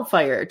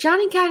wildfire.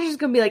 Johnny Cash is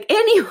going to be like,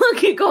 anyone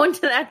can go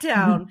into that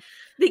town.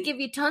 They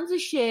give you tons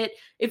of shit.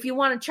 If you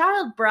want a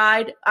child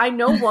bride, I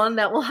know one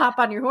that will hop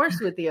on your horse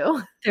with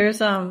you.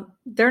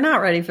 They're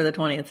not ready for the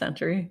 20th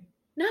century.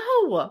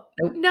 No.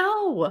 Nope.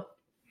 No.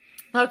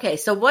 Okay,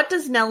 so what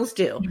does Nels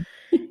do?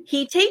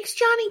 He takes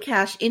Johnny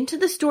Cash into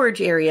the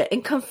storage area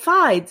and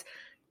confides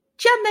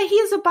Jen that he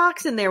has a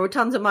box in there with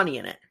tons of money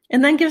in it.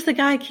 And then gives the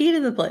guy a key to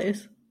the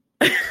place.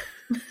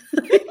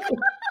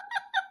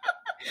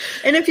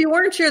 And if you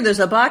weren't sure, there's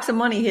a box of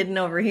money hidden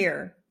over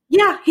here.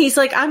 Yeah, he's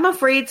like, I'm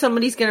afraid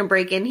somebody's going to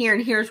break in here,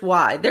 and here's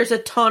why. There's a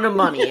ton of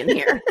money in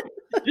here.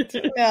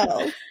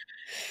 No.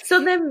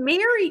 So then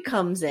Mary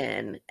comes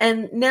in,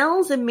 and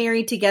Nels and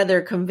Mary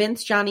together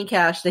convince Johnny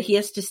Cash that he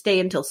has to stay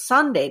until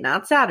Sunday,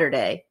 not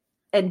Saturday,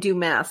 and do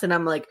mass. And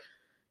I'm like,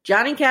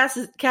 Johnny Cash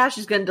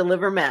is going to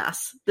deliver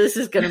mass. This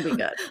is going to be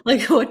good.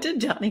 Like, what did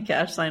Johnny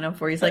Cash sign up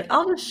for? He's like,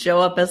 I'll just show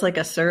up as like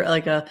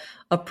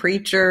a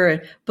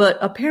preacher. But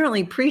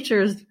apparently preacher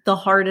is the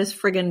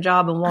hardest friggin'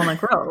 job in Walnut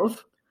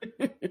Grove.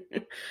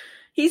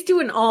 He's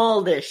doing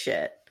all this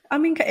shit. I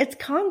mean, it's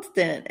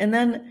constant. And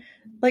then,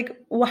 like,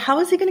 how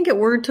is he going to get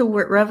word to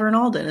Reverend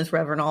Alden? Is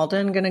Reverend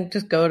Alden going to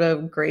just go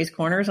to Gray's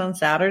Corners on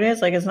Saturdays?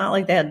 Like, it's not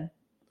like they had,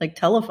 like,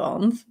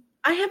 telephones.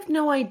 I have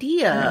no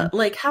idea. Yeah.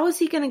 Like, how is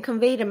he going to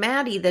convey to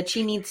Maddie that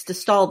she needs to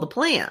stall the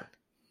plan?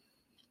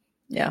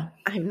 Yeah.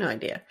 I have no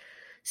idea.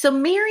 So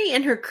Mary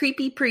and her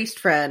creepy priest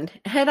friend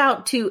head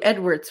out to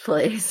Edward's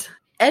place.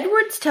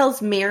 Edwards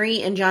tells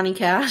Mary and Johnny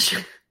Cash,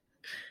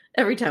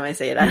 every time I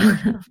say it, I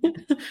don't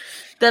know,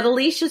 that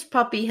Alicia's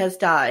puppy has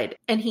died.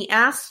 And he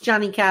asks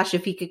Johnny Cash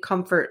if he could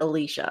comfort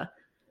Alicia.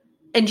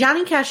 And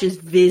Johnny Cash is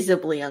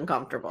visibly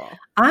uncomfortable.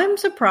 I'm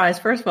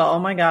surprised. First of all, oh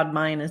my God,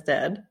 mine is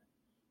dead.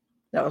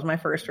 That was my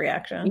first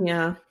reaction.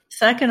 Yeah.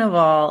 Second of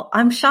all,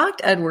 I'm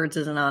shocked Edwards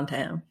isn't on to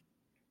him.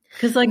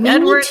 Because, like,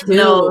 Edwards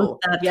knows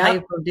that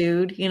type of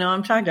dude.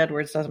 I'm shocked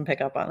Edwards doesn't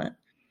pick up on it.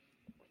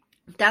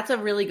 That's a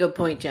really good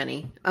point,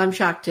 Jenny. I'm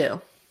shocked,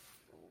 too.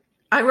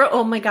 I wrote,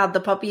 oh my God, the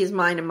puppy is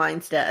mine and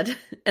mine's dead.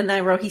 And then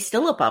I wrote, he's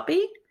still a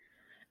puppy?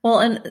 Well,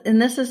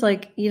 and this is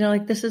like,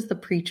 this is the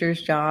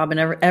preacher's job. And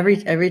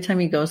every time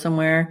you go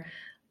somewhere,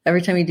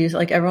 every time you do,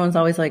 like, everyone's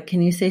always like,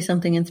 can you say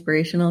something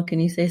inspirational? Can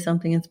you say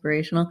something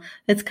inspirational?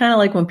 It's kind of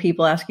like when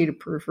people ask you to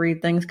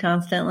proofread things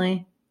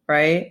constantly,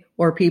 right?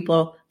 Or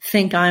people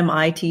think I'm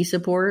IT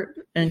support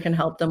and can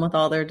help them with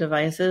all their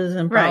devices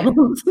and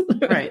problems.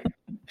 Right.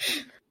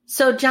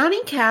 So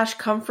Johnny Cash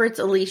comforts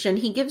Alicia and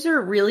he gives her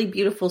a really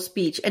beautiful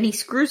speech and he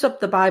screws up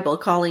the Bible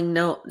calling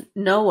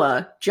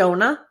Noah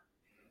Jonah.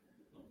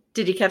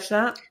 Did you catch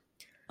that?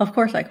 Of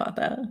course I caught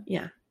that.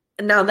 Yeah.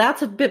 Now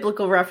that's a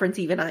biblical reference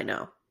even I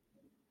know.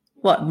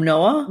 What,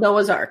 Noah?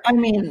 Noah's Ark. I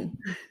mean,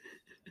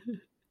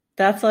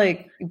 that's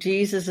like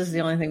Jesus is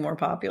the only thing more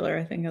popular,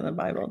 I think, in the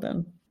Bible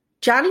then.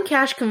 Johnny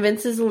Cash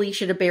convinces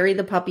Alicia to bury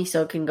the puppy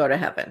so it can go to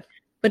heaven.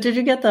 But did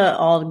you get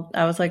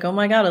I was like, oh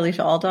my God,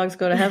 Alicia, all dogs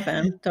go to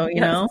heaven. Don't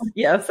you know?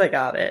 Yes, I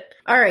got it.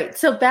 All right.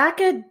 So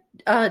back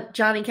at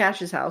Johnny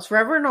Cash's house,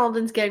 Reverend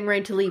Alden's getting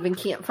ready to leave and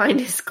can't find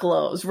his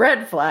clothes.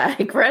 Red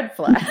flag, red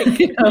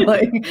flag.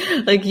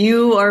 like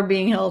you are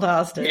being held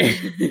hostage.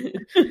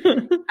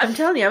 I'm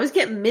telling you, I was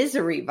getting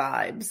Misery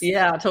vibes.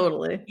 Yeah,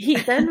 totally. He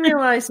then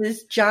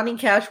realizes Johnny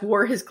Cash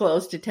wore his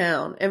clothes to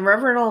town. And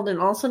Reverend Alden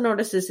also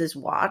notices his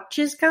watch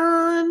is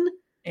gone.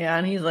 Yeah,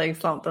 and he's like,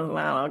 something's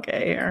not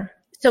okay here.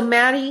 So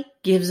Maddie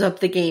gives up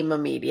the game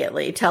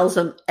immediately, tells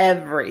him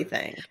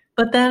everything.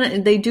 But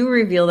then they do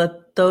reveal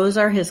that those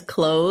are his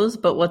clothes,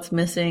 but what's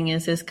missing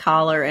is his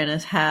collar and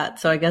his hat.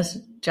 So I guess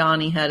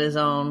Johnny Cash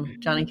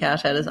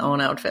had his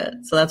own outfit.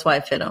 So that's why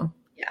it fit him.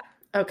 Yeah.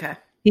 Okay.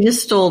 He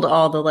just stole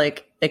all the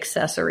like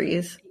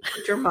accessories.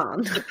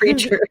 The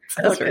preacher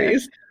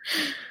accessories.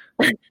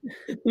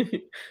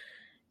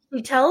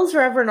 He tells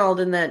Reverend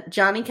Alden that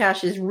Johnny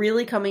Cash is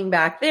really coming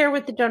back there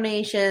with the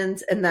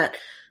donations and that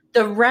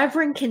the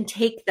Reverend can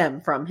take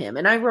them from him.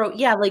 And I wrote,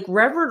 yeah, like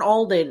Reverend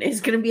Alden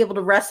is going to be able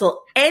to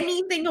wrestle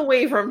anything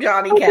away from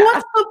Johnny Cash.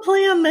 What's the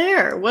plan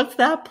there? What's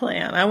that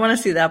plan? I want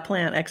to see that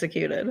plan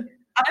executed.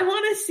 I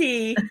want to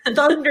see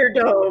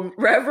Thunderdome,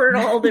 Reverend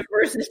Alden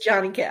versus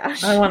Johnny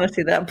Cash. I want to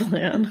see that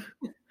plan.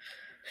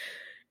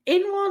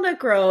 In Walnut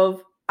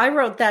Grove, I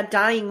wrote that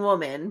dying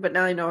woman, but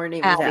now I know her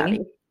name is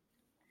Addie.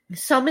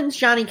 Summons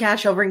Johnny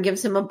Cash over and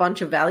gives him a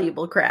bunch of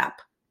valuable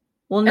crap.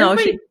 Well, no,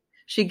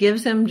 she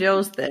gives him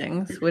Joe's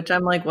things, which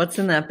I'm like, what's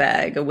in that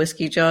bag? A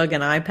whiskey jug,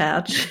 an eye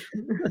patch?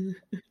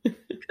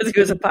 Because he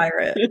was a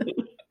pirate.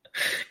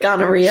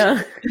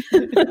 Gonorrhea.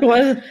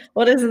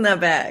 What is in that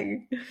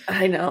bag?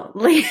 I know.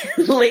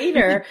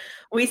 Later,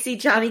 we see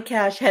Johnny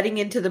Cash heading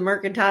into the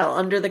Mercantile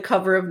under the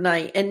cover of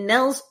night, and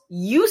Nell's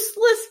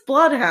useless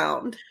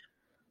bloodhound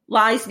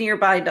lies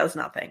nearby and does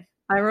nothing.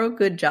 I wrote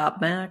good job,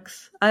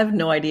 Max. I have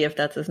no idea if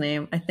that's his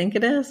name. I think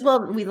it is.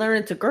 Well, we learn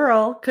it's a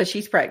girl because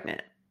she's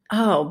pregnant.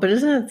 Oh, but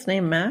isn't its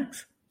name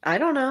Max? I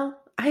don't know.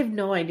 I have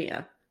no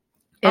idea.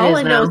 All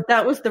I know is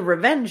that was the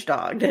revenge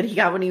dog that he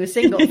got when he was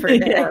single for a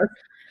day.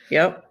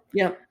 Yep.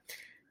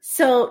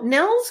 So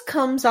Nels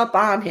comes up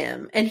on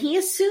him, and he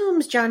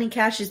assumes Johnny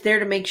Cash is there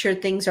to make sure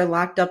things are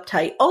locked up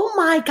tight. Oh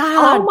my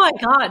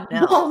God,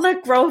 Nels.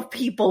 Walnut Grove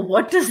people,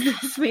 what does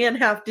this man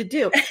have to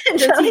do?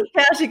 Johnny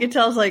Cash, you can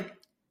tell, is like,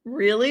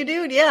 really,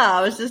 dude? Yeah,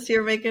 I was just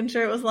here making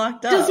sure it was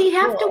locked up. Does he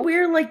have to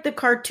wear like the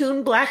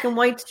cartoon black and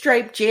white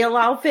striped jail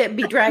outfit and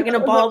be dragging a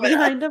ball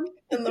behind him?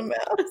 And the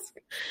mask.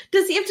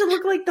 Does he have to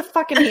look like the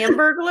fucking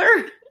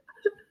Hamburglar?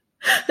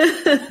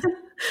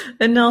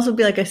 And Nels would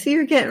be like, I see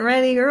you're getting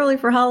ready early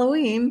for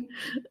Halloween.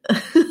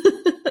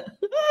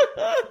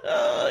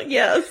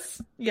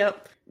 Yes.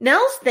 Yep.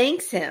 Nels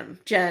thanks him,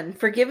 Jen,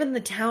 for giving the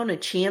town a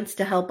chance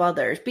to help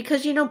others.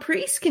 Because,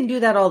 priests can do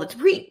that all the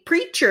time.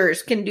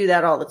 Preachers can do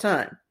that all the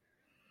time.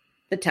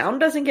 The town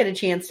doesn't get a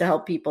chance to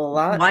help people a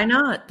lot. Why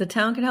not? The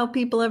town can help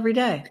people every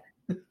day.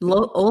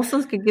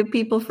 Olson's could give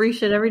people free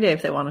shit every day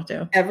if they wanted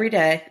to. Every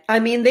day. I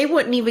mean, they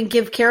wouldn't even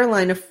give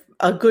Caroline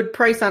a good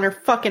price on her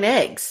fucking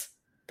eggs.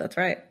 That's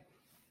right.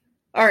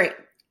 All right.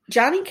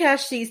 Johnny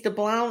Cash sees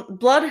the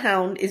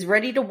bloodhound is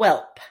ready to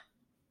whelp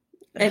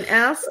and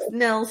asks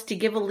Nels to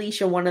give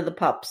Alicia one of the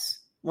pups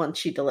once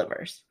she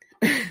delivers.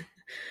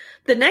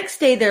 The next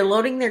day, they're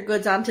loading their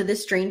goods onto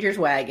this stranger's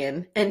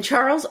wagon, and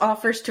Charles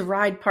offers to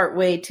ride part of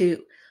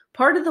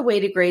the way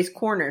to Gray's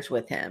Corners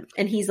with him.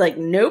 And he's like,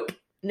 nope,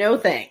 no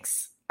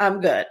thanks. I'm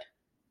good.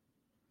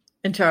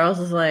 And Charles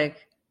is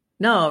like,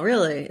 no,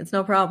 really, it's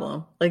no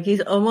problem. Like,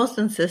 he's almost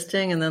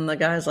insisting, and then the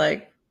guy's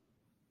like,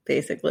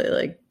 basically,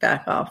 like,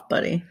 back off,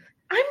 buddy.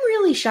 I'm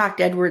really shocked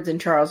Edwards and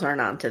Charles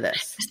aren't onto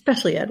this.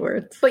 Especially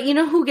Edwards. But you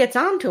know who gets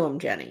onto him,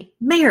 Jenny?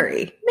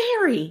 Mary.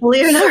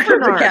 Leonardo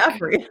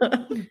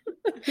DiCaprio.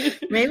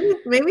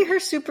 Maybe her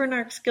super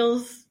narc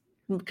skills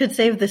could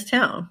save this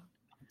town.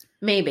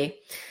 Maybe.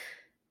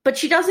 But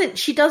she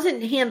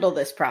doesn't handle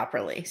this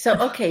properly. So,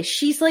 okay,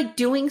 she's like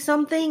doing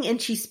something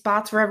and she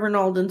spots Reverend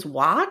Alden's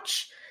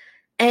watch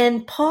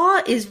and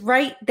Paw is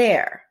right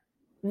there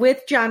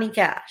with Johnny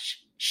Cash.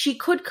 She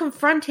could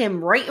confront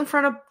him right in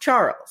front of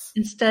Charles.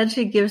 Instead,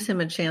 she gives him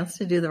a chance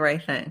to do the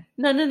right thing.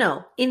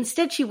 No.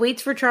 Instead, she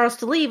waits for Charles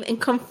to leave and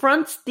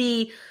confronts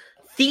the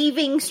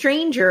thieving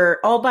stranger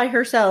all by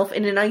herself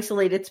in an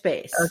isolated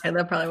space. Okay,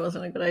 that probably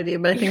wasn't a good idea,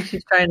 but I think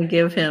she's trying to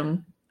give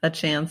him a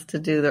chance to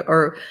do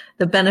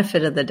the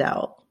benefit of the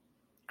doubt.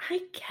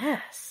 I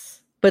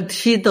guess. But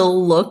the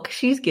look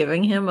she's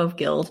giving him of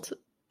guilt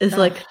is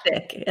like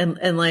thick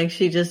and like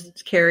she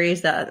just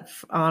carries that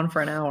on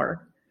for an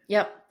hour.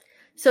 Yep.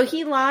 So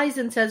he lies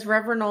and says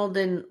Reverend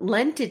Alden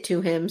lent it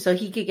to him so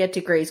he could get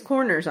to Gray's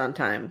Corners on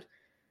time.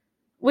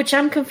 Which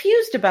I'm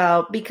confused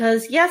about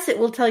because, yes, it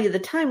will tell you the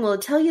time. Will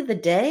it tell you the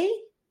day?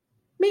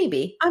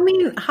 Maybe. I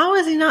mean, how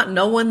is he not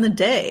knowing the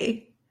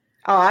day?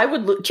 Oh, I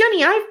would look.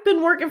 Jenny, I've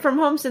been working from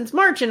home since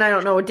March and I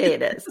don't know what day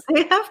it is.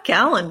 They have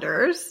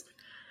calendars.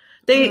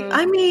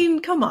 I mean,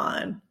 come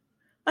on.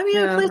 I mean,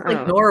 in a place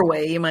like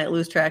Norway, you might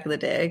lose track of the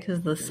day because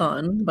of the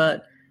sun,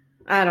 but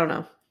I don't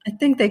know. I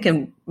think they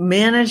can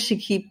manage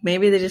to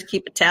maybe they just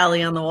keep a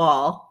tally on the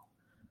wall.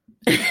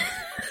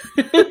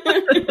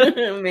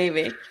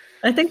 Maybe.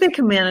 I think they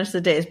can manage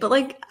the days, but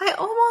like, I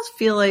almost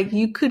feel like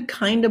you could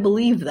kind of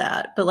believe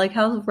that, but like,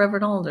 how's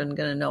Reverend Alden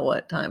going to know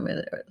what time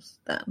it is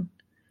then?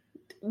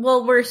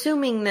 Well, we're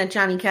assuming that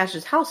Johnny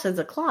Cash's house has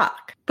a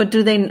clock. But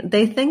do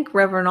they think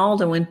Reverend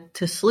Alden went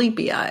to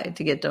Sleepy Eye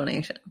to get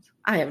donations?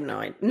 I have no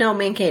idea. No,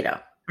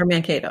 Mankato. Or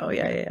Mankato,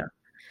 yeah.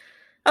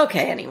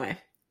 Okay, anyway.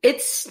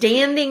 It's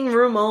standing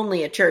room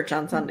only at church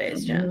on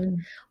Sundays,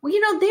 Jen.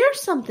 Well,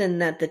 there's something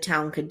that the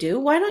town could do.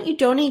 Why don't you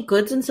donate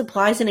goods and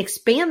supplies and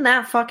expand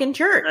that fucking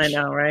church? I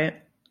know,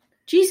 right?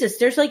 Jesus,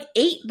 there's like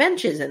 8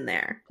 benches in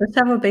there. Let's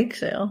have a bake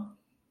sale.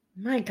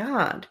 My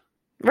God.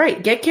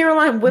 Right. Get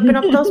Caroline whipping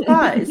up those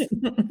pies.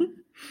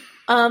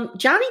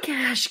 Johnny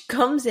Cash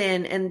comes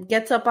in and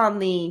gets up on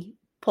the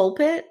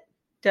pulpit.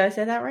 Did I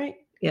say that right?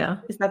 Yeah.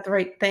 Is that the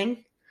right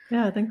thing?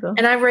 Yeah, I think so.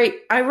 And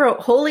I wrote,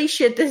 holy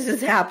shit, this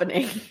is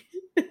happening.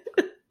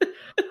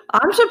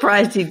 I'm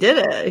surprised he did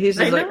it. He's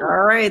just like, all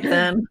right,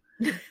 then.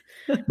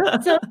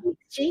 So he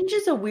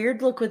exchanges a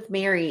weird look with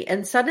Mary,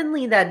 and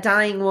suddenly that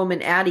dying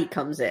woman, Addie,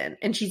 comes in,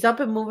 and she's up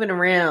and moving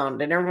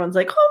around, and everyone's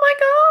like, oh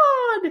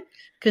my God.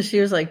 Because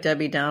she was like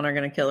Debbie Downer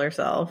going to kill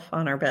herself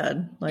on her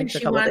bed like a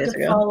couple days ago. She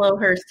wanted to follow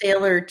her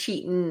sailor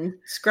cheating,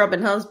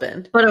 scrubbing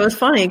husband. But it was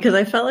funny because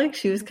I felt like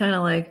she was kind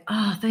of like,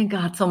 oh, thank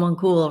God someone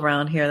cool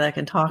around here that I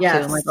can talk to.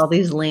 And like all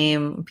these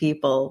lame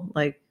people.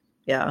 Like,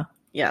 yeah.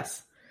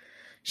 Yes.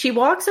 She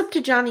walks up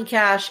to Johnny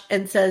Cash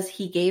and says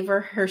he gave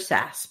her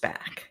sass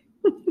back.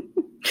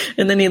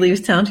 And then he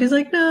leaves town. She's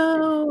like,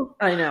 no.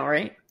 I know,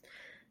 right?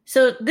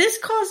 So this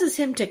causes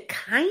him to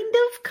kind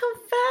of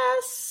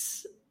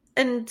confess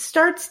and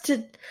starts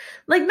to,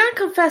 like, not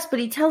confess, but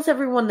he tells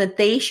everyone that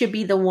they should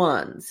be the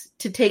ones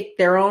to take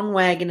their own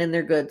wagon and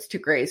their goods to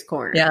Gray's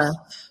Corners. Yeah.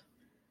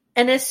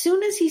 And as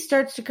soon as he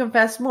starts to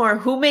confess more,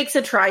 who makes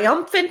a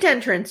triumphant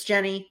entrance,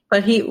 Jenny?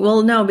 But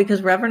no,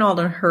 because Reverend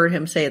Alden heard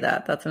him say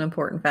that. That's an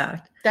important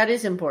fact. That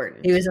is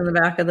important. He was in the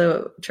back of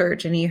the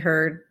church and he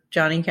heard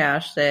Johnny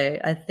Cash say,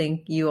 I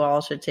think you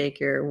all should take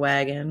your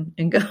wagon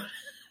and go.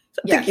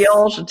 I think you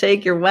all should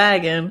take your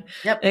wagon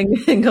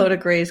and go to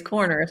Gray's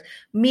Corners,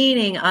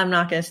 meaning I'm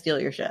not going to steal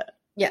your shit.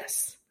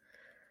 Yes.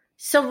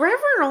 So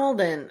Reverend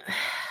Alden,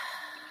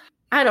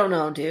 I don't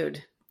know,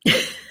 dude.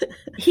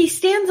 He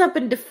stands up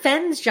and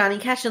defends Johnny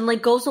Cash and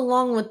like goes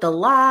along with the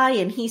lie,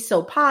 and he's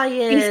so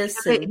pious.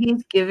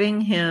 He's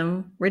giving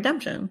him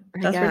redemption.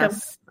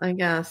 I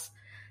guess.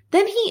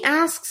 Then he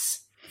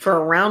asks for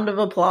a round of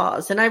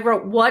applause, and I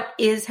wrote, what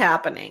is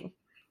happening?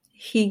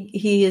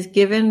 He has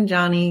given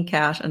Johnny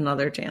Cash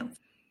another chance.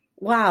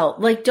 Wow.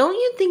 Like, don't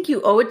you think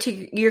you owe it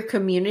to your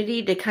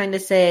community to kind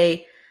of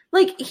say,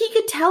 like, he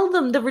could tell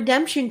them the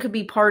redemption could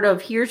be part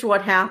of here's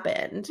what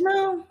happened.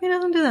 No, he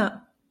doesn't do that.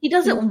 He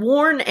doesn't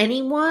warn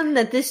anyone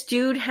that this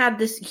dude had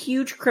this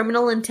huge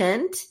criminal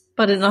intent.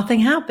 But nothing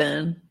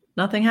happened.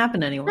 Nothing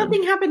happened to anyone.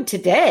 Nothing happened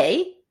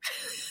today.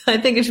 I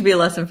think it should be a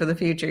lesson for the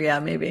future. Yeah,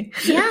 maybe.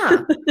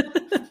 Yeah.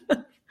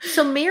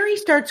 So Mary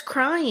starts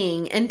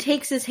crying and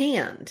takes his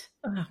hand.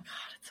 Oh, God.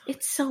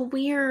 It's so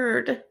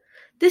weird.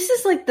 This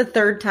is like the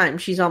 3rd time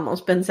she's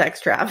almost been sex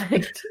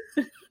trafficked.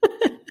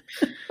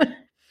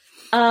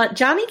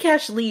 Johnny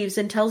Cash leaves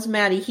and tells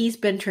Maddie he's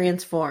been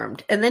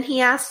transformed. And then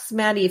he asks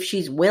Maddie if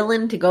she's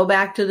willing to go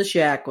back to the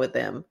shack with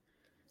him.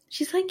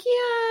 She's like,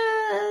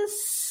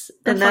 yes.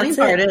 The funny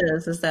part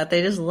is that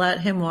they just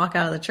let him walk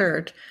out of the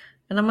church.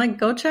 And I'm like,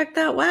 go check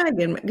that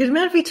wagon. Because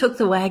imagine if he took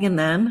the wagon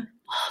then.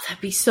 Oh,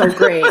 that'd be so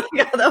great.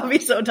 God, that would be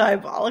so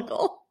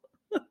diabolical.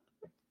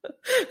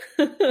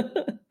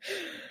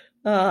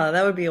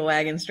 That would be a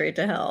wagon straight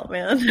to hell,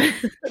 man.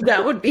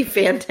 That would be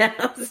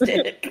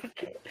fantastic.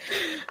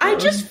 I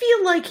just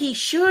feel like he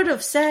should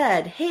have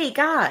said, hey,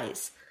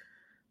 guys,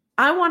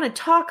 I want to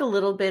talk a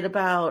little bit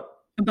about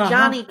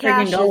Johnny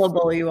Cash's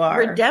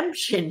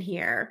redemption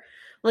here.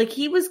 Like,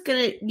 he was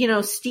going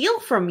to,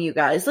 steal from you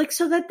guys, like,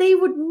 so that they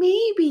would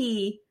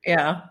maybe...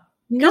 Yeah.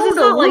 Well,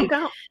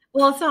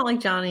 it's not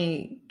like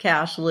Johnny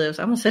Cash lives.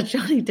 I almost said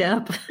Johnny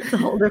Depp. It's a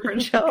whole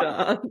different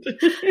show.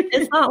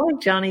 It's not like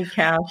Johnny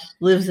Cash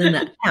lives in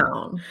that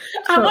town.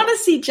 I want to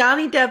see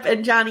Johnny Depp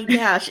and Johnny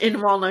Cash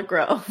in Walnut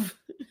Grove.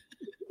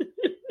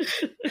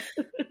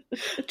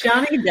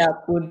 Johnny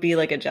Depp would be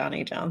like a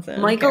Johnny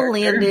Johnson. Michael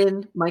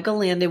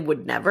Landon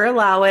would never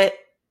allow it.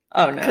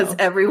 Oh, no. Because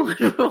everyone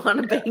would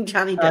want to bang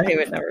Johnny Depp. He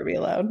would never be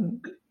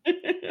allowed.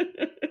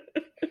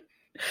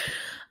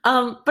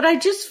 But I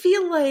just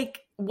feel like,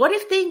 what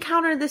if they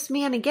encounter this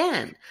man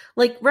again?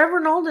 Like,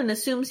 Reverend Alden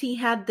assumes he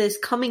had this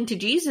coming to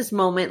Jesus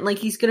moment, like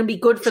he's going to be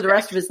good for the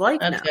rest of his life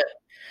now. It.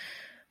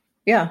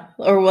 Yeah.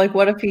 Or like,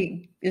 what if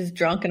he is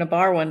drunk in a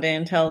bar one day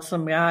and tells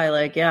some guy,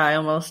 like, yeah, I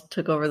almost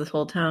took over this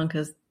whole town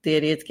because the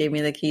idiots gave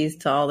me the keys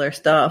to all their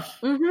stuff.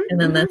 Mm-hmm, and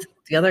then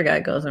the other guy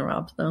goes and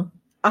robs them.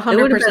 100%.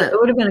 It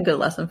would have been a good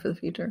lesson for the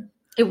future.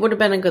 It would have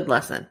been a good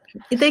lesson.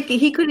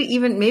 He could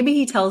even, maybe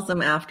he tells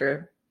them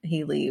after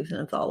he leaves and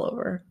it's all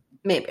over.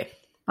 Maybe.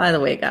 By the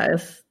way,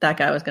 guys, that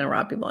guy was going to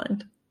rob you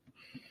blind.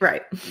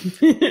 Right.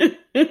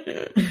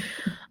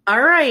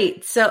 All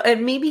right. So,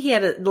 and maybe he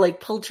had to like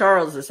pull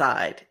Charles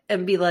aside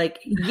and be like,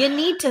 you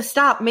need to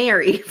stop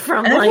Mary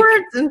from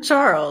Edwards and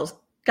Charles.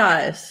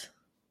 Guys.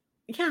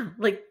 Yeah.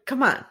 Like,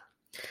 come on.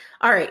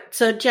 All right.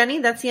 So, Jenny,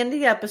 that's the end of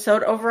the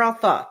episode. Overall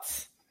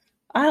thoughts.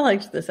 I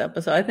liked this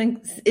episode. I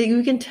think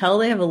you can tell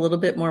they have a little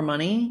bit more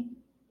money,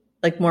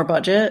 like more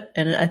budget.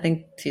 And I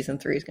think season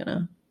 3 is going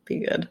to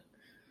be good.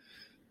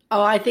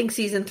 Oh, I think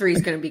season 3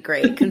 is going to be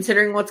great,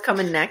 considering what's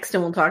coming next,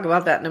 and we'll talk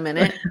about that in a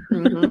minute.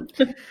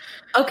 Mm-hmm.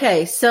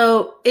 Okay,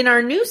 so in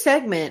our new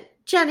segment,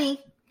 Jenny,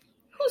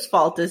 whose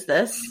fault is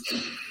this?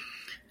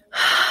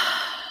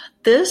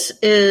 This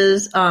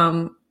is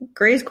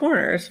Gray's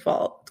Corner's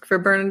fault for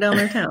burning down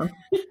their town.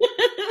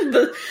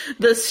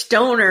 the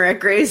stoner at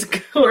Gray's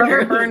Corner.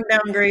 Whoever burned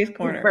down Gray's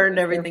Corner. Burned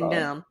everything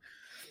down.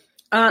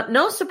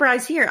 No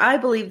surprise here. I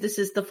believe this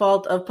is the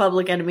fault of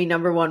Public Enemy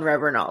number 1,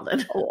 Reverend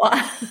Alden.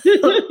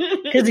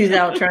 Because he's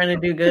out trying to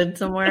do good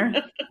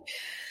somewhere?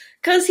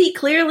 Because he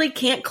clearly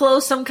can't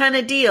close some kind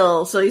of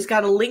deal, so he's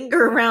got to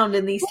linger around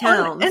in these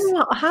towns.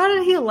 And how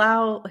did he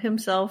allow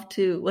himself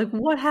to, like,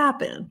 what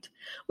happened?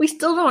 We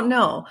still don't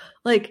know.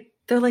 Like,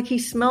 they're like, he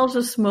smells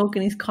of smoke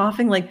and he's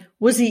coughing. Like,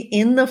 was he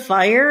in the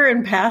fire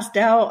and passed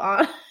out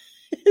on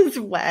his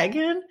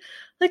wagon?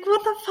 Like,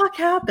 what the fuck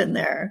happened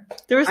there?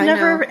 There was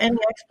never any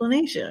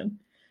explanation.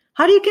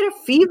 How do you get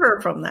a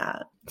fever from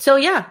that? So,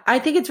 yeah, I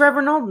think it's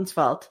Reverend Alden's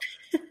fault.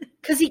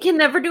 Because he can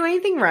never do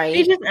anything right.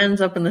 He just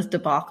ends up in this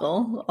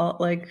debacle.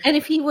 And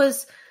if he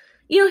was,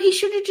 he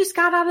should have just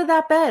got out of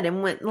that bed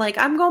and went, like,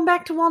 I'm going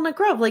back to Walnut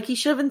Grove. Like, he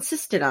should have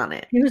insisted on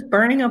it. He was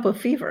burning up with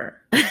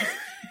fever.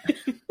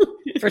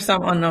 For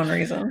some unknown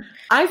reason.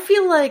 I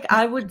feel like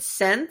I would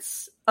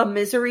sense a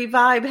misery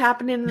vibe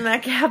happening in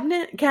that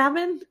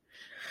cabin.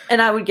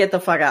 And I would get the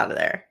fuck out of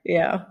there.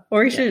 Yeah.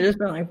 Or he should have just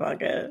been like,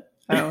 fuck it.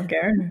 I don't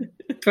care.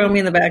 Throw me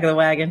in the back of the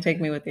wagon. Take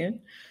me with you.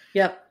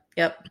 Yep.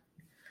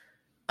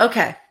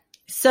 Okay.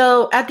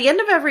 So at the end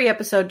of every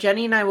episode,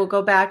 Jenny and I will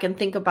go back and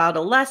think about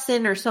a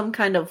lesson or some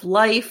kind of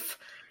life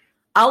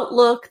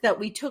outlook that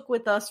we took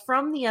with us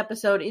from the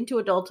episode into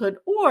adulthood,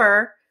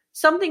 or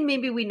something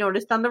maybe we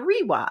noticed on the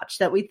rewatch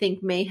that we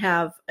think may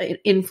have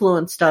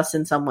influenced us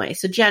in some way.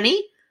 So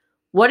Jenny,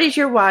 what is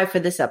your why for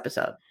this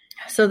episode?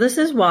 So this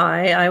is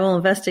why I will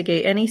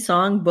investigate any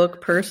song,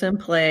 book, person,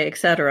 play,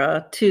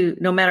 etc., to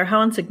no matter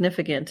how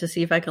insignificant, to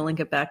see if I can link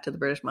it back to the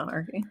British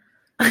monarchy.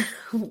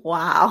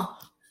 Wow.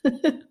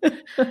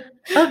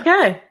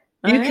 Okay.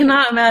 You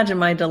cannot imagine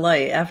my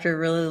delight after a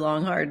really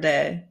long, hard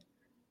day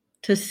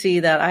to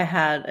see that I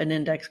had an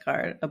index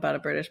card about a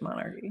British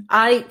monarchy.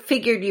 I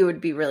figured you would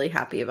be really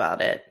happy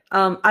about it.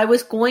 I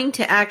was going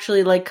to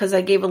actually, because I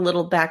gave a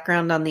little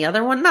background on the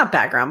other one. Not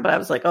background, but I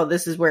was like, oh,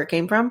 this is where it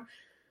came from.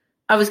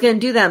 I was going to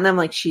do that, and then I'm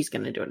like, she's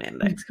going to do an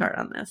index card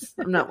on this.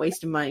 I'm not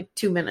wasting my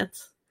 2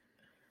 minutes.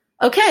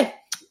 Okay.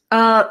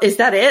 Is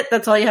that it?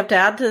 That's all you have to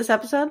add to this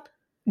episode?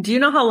 Do you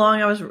know how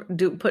long I was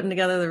putting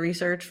together the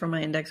research for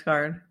my index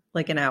card?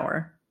 Like an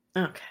hour.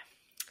 Okay.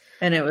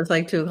 And it was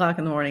like 2:00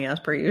 in the morning as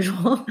per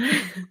usual.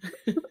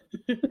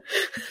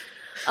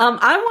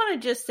 I want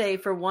to just say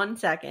for 1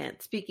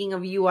 second, speaking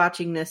of you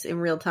watching this in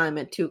real time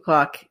at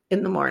 2:00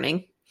 in the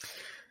morning,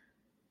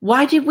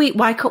 why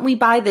couldn't we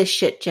buy this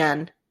shit,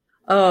 Jen?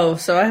 Oh,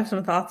 so I have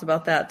some thoughts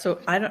about that.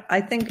 So I'm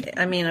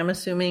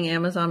assuming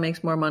Amazon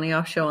makes more money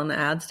off showing the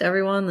ads to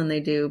everyone than they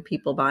do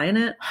people buying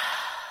it.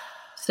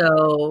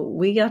 So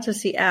we got to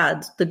see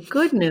ads. The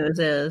good news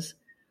is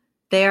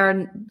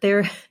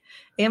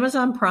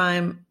Amazon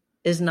Prime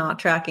is not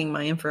tracking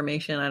my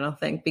information, I don't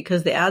think,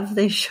 because the ads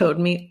they showed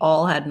me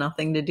all had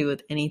nothing to do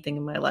with anything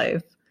in my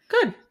life.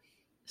 Good.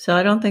 So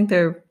I don't think they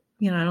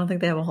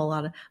have a whole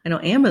lot of, I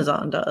know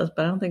Amazon does,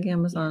 but I don't think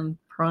Amazon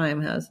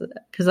Prime has it.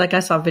 Because I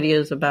saw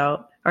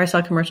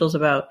commercials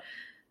about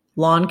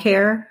lawn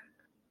care.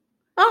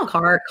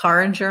 Oh.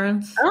 Car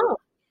insurance. Oh.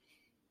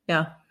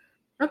 Yeah.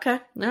 Okay.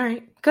 All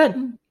right.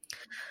 Good.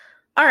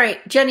 All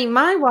right, Jenny,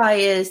 my why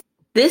is,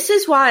 this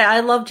is why I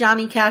love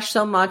Johnny Cash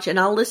so much, and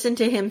I'll listen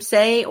to him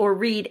say or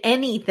read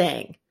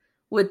anything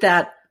with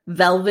that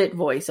velvet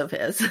voice of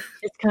his.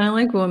 It's kind of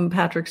like when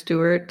Patrick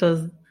Stewart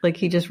does, like,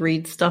 he just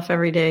reads stuff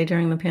every day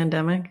during the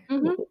pandemic.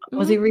 Mm-hmm.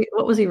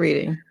 What was he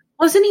reading?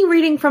 Wasn't he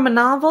reading from a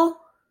novel?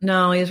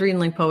 No, he was reading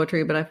like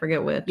poetry, but I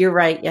forget which. You're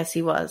right. Yes,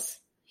 he was.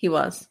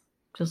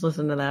 Just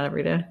listen to that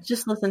every day.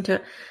 Just listen to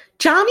it.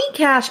 Johnny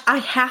Cash, I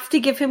have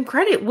to give him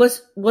credit,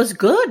 was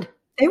good.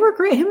 They were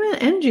great. Him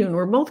and June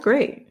were both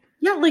great.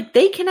 Yeah, like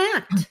they can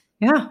act.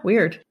 Yeah,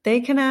 weird. They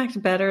can act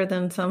better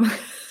than some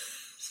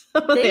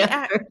of the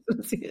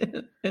actors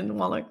in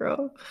Walnut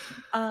Grove.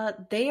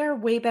 They are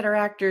way better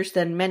actors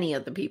than many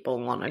of the people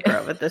in Walnut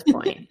Grove at this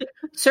point.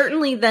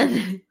 Certainly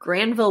than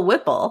Granville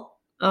Whipple.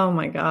 Oh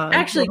my God.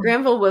 Actually,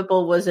 Granville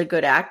Whipple was a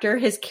good actor.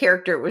 His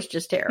character was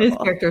just terrible. His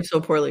character was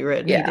so poorly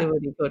written. Yeah. He did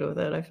what he could with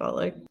it, I felt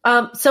like.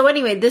 So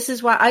anyway, this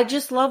is why I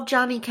just love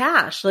Johnny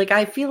Cash. Like,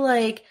 I feel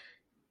like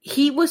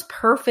he was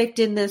perfect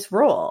in this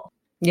role.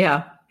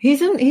 Yeah.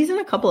 He's in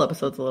a couple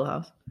episodes of Little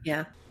House.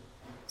 Yeah.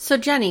 So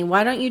Jenny,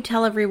 why don't you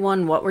tell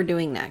everyone what we're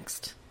doing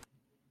next?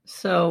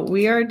 So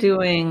we are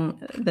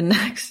doing, the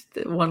next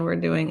one we're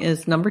doing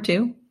is number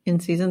 2 in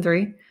season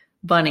 3,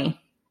 Bunny.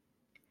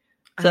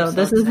 So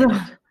this is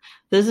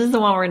the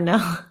one where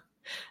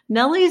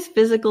Nellie's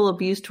physical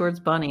abuse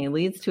towards Bunny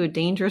leads to a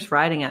dangerous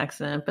riding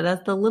accident, but as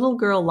the little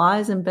girl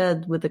lies in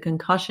bed with a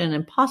concussion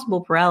and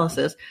possible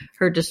paralysis,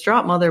 her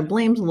distraught mother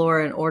blames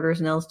Laura and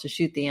orders Nels to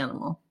shoot the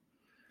animal.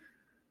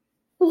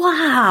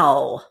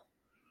 Wow.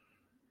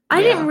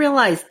 I didn't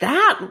realize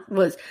that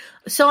was...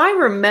 So I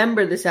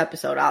remember this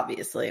episode,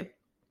 obviously.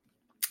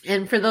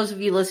 And for those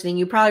of you listening,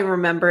 you probably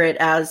remember it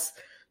as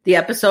the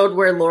episode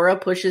where Laura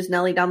pushes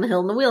Nellie down the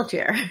hill in the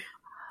wheelchair.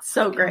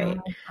 So great.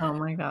 Oh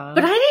my God.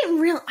 But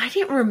I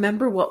didn't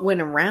remember what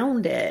went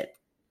around it.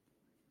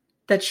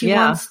 That she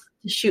wants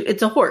to shoot.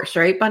 It's a horse,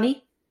 right,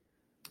 Bunny?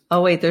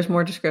 Oh, wait, there's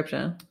more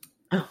description.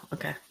 Oh,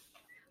 okay.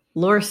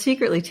 Laura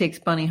secretly takes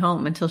Bunny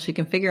home until she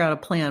can figure out a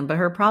plan, but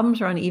her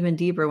problems run even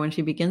deeper when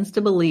she begins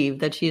to believe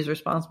that she is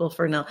responsible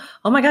for Nell.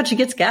 Oh my God, she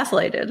gets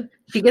gaslighted.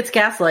 She gets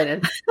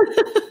gaslighted.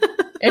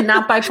 And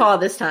not by Paul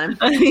this time.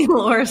 I mean,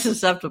 Laura's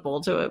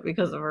susceptible to it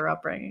because of her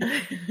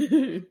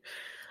upbringing.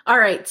 All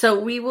right, so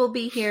we will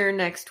be here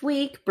next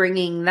week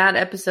bringing that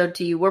episode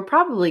to you. We're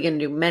probably going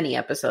to do many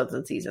episodes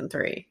in season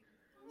 3.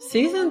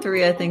 Season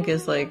 3, I think,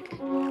 is like...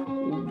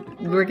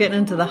 We're getting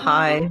into the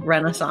high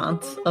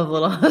renaissance of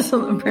Little House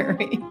on the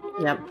Prairie.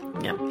 Yep.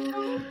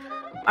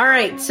 All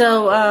right,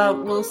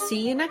 so we'll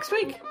see you next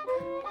week.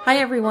 Hi,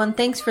 everyone.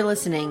 Thanks for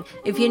listening.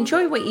 If you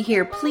enjoy what you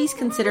hear, please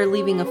consider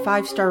leaving a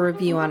 5-star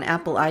review on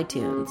Apple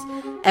iTunes.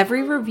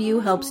 Every review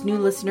helps new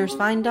listeners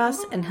find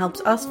us and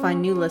helps us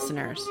find new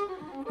listeners.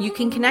 You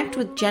can connect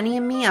with Jenny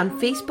and me on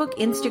Facebook,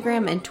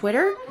 Instagram, and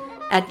Twitter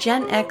at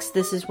Gen X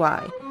This Is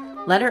Why.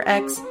 Letter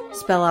X,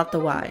 spell out the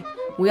Y.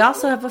 We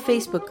also have a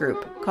Facebook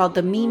group called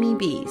the Meme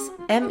Bees,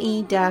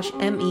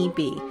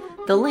 M-E-M-E-B.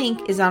 The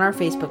link is on our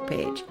Facebook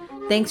page.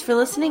 Thanks for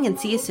listening and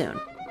see you soon.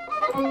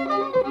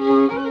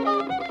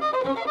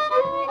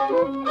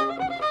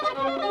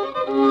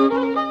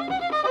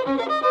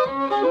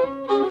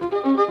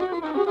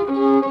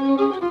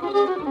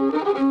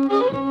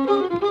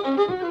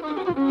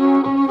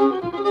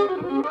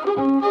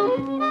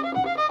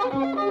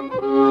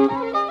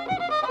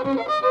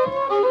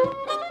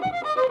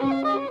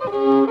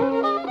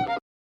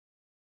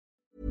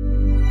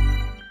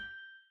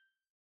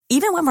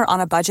 Even when we're on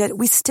a budget,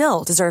 we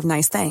still deserve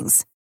nice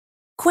things.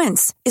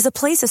 Quince is a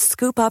place to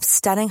scoop up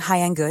stunning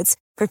high-end goods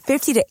for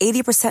 50 to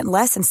 80%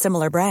 less than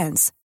similar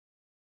brands.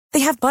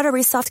 They have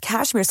buttery soft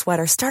cashmere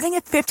sweaters starting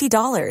at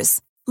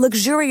 $50,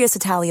 luxurious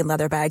Italian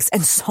leather bags,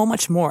 and so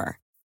much more.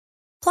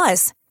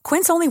 Plus,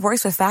 Quince only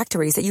works with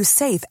factories that use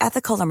safe,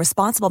 ethical, and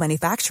responsible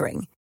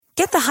manufacturing.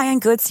 Get the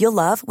high-end goods you'll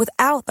love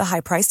without the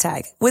high price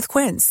tag with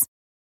Quince.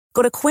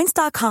 Go to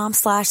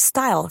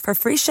quince.com/style for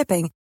free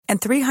shipping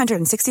and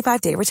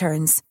 365-day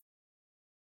returns.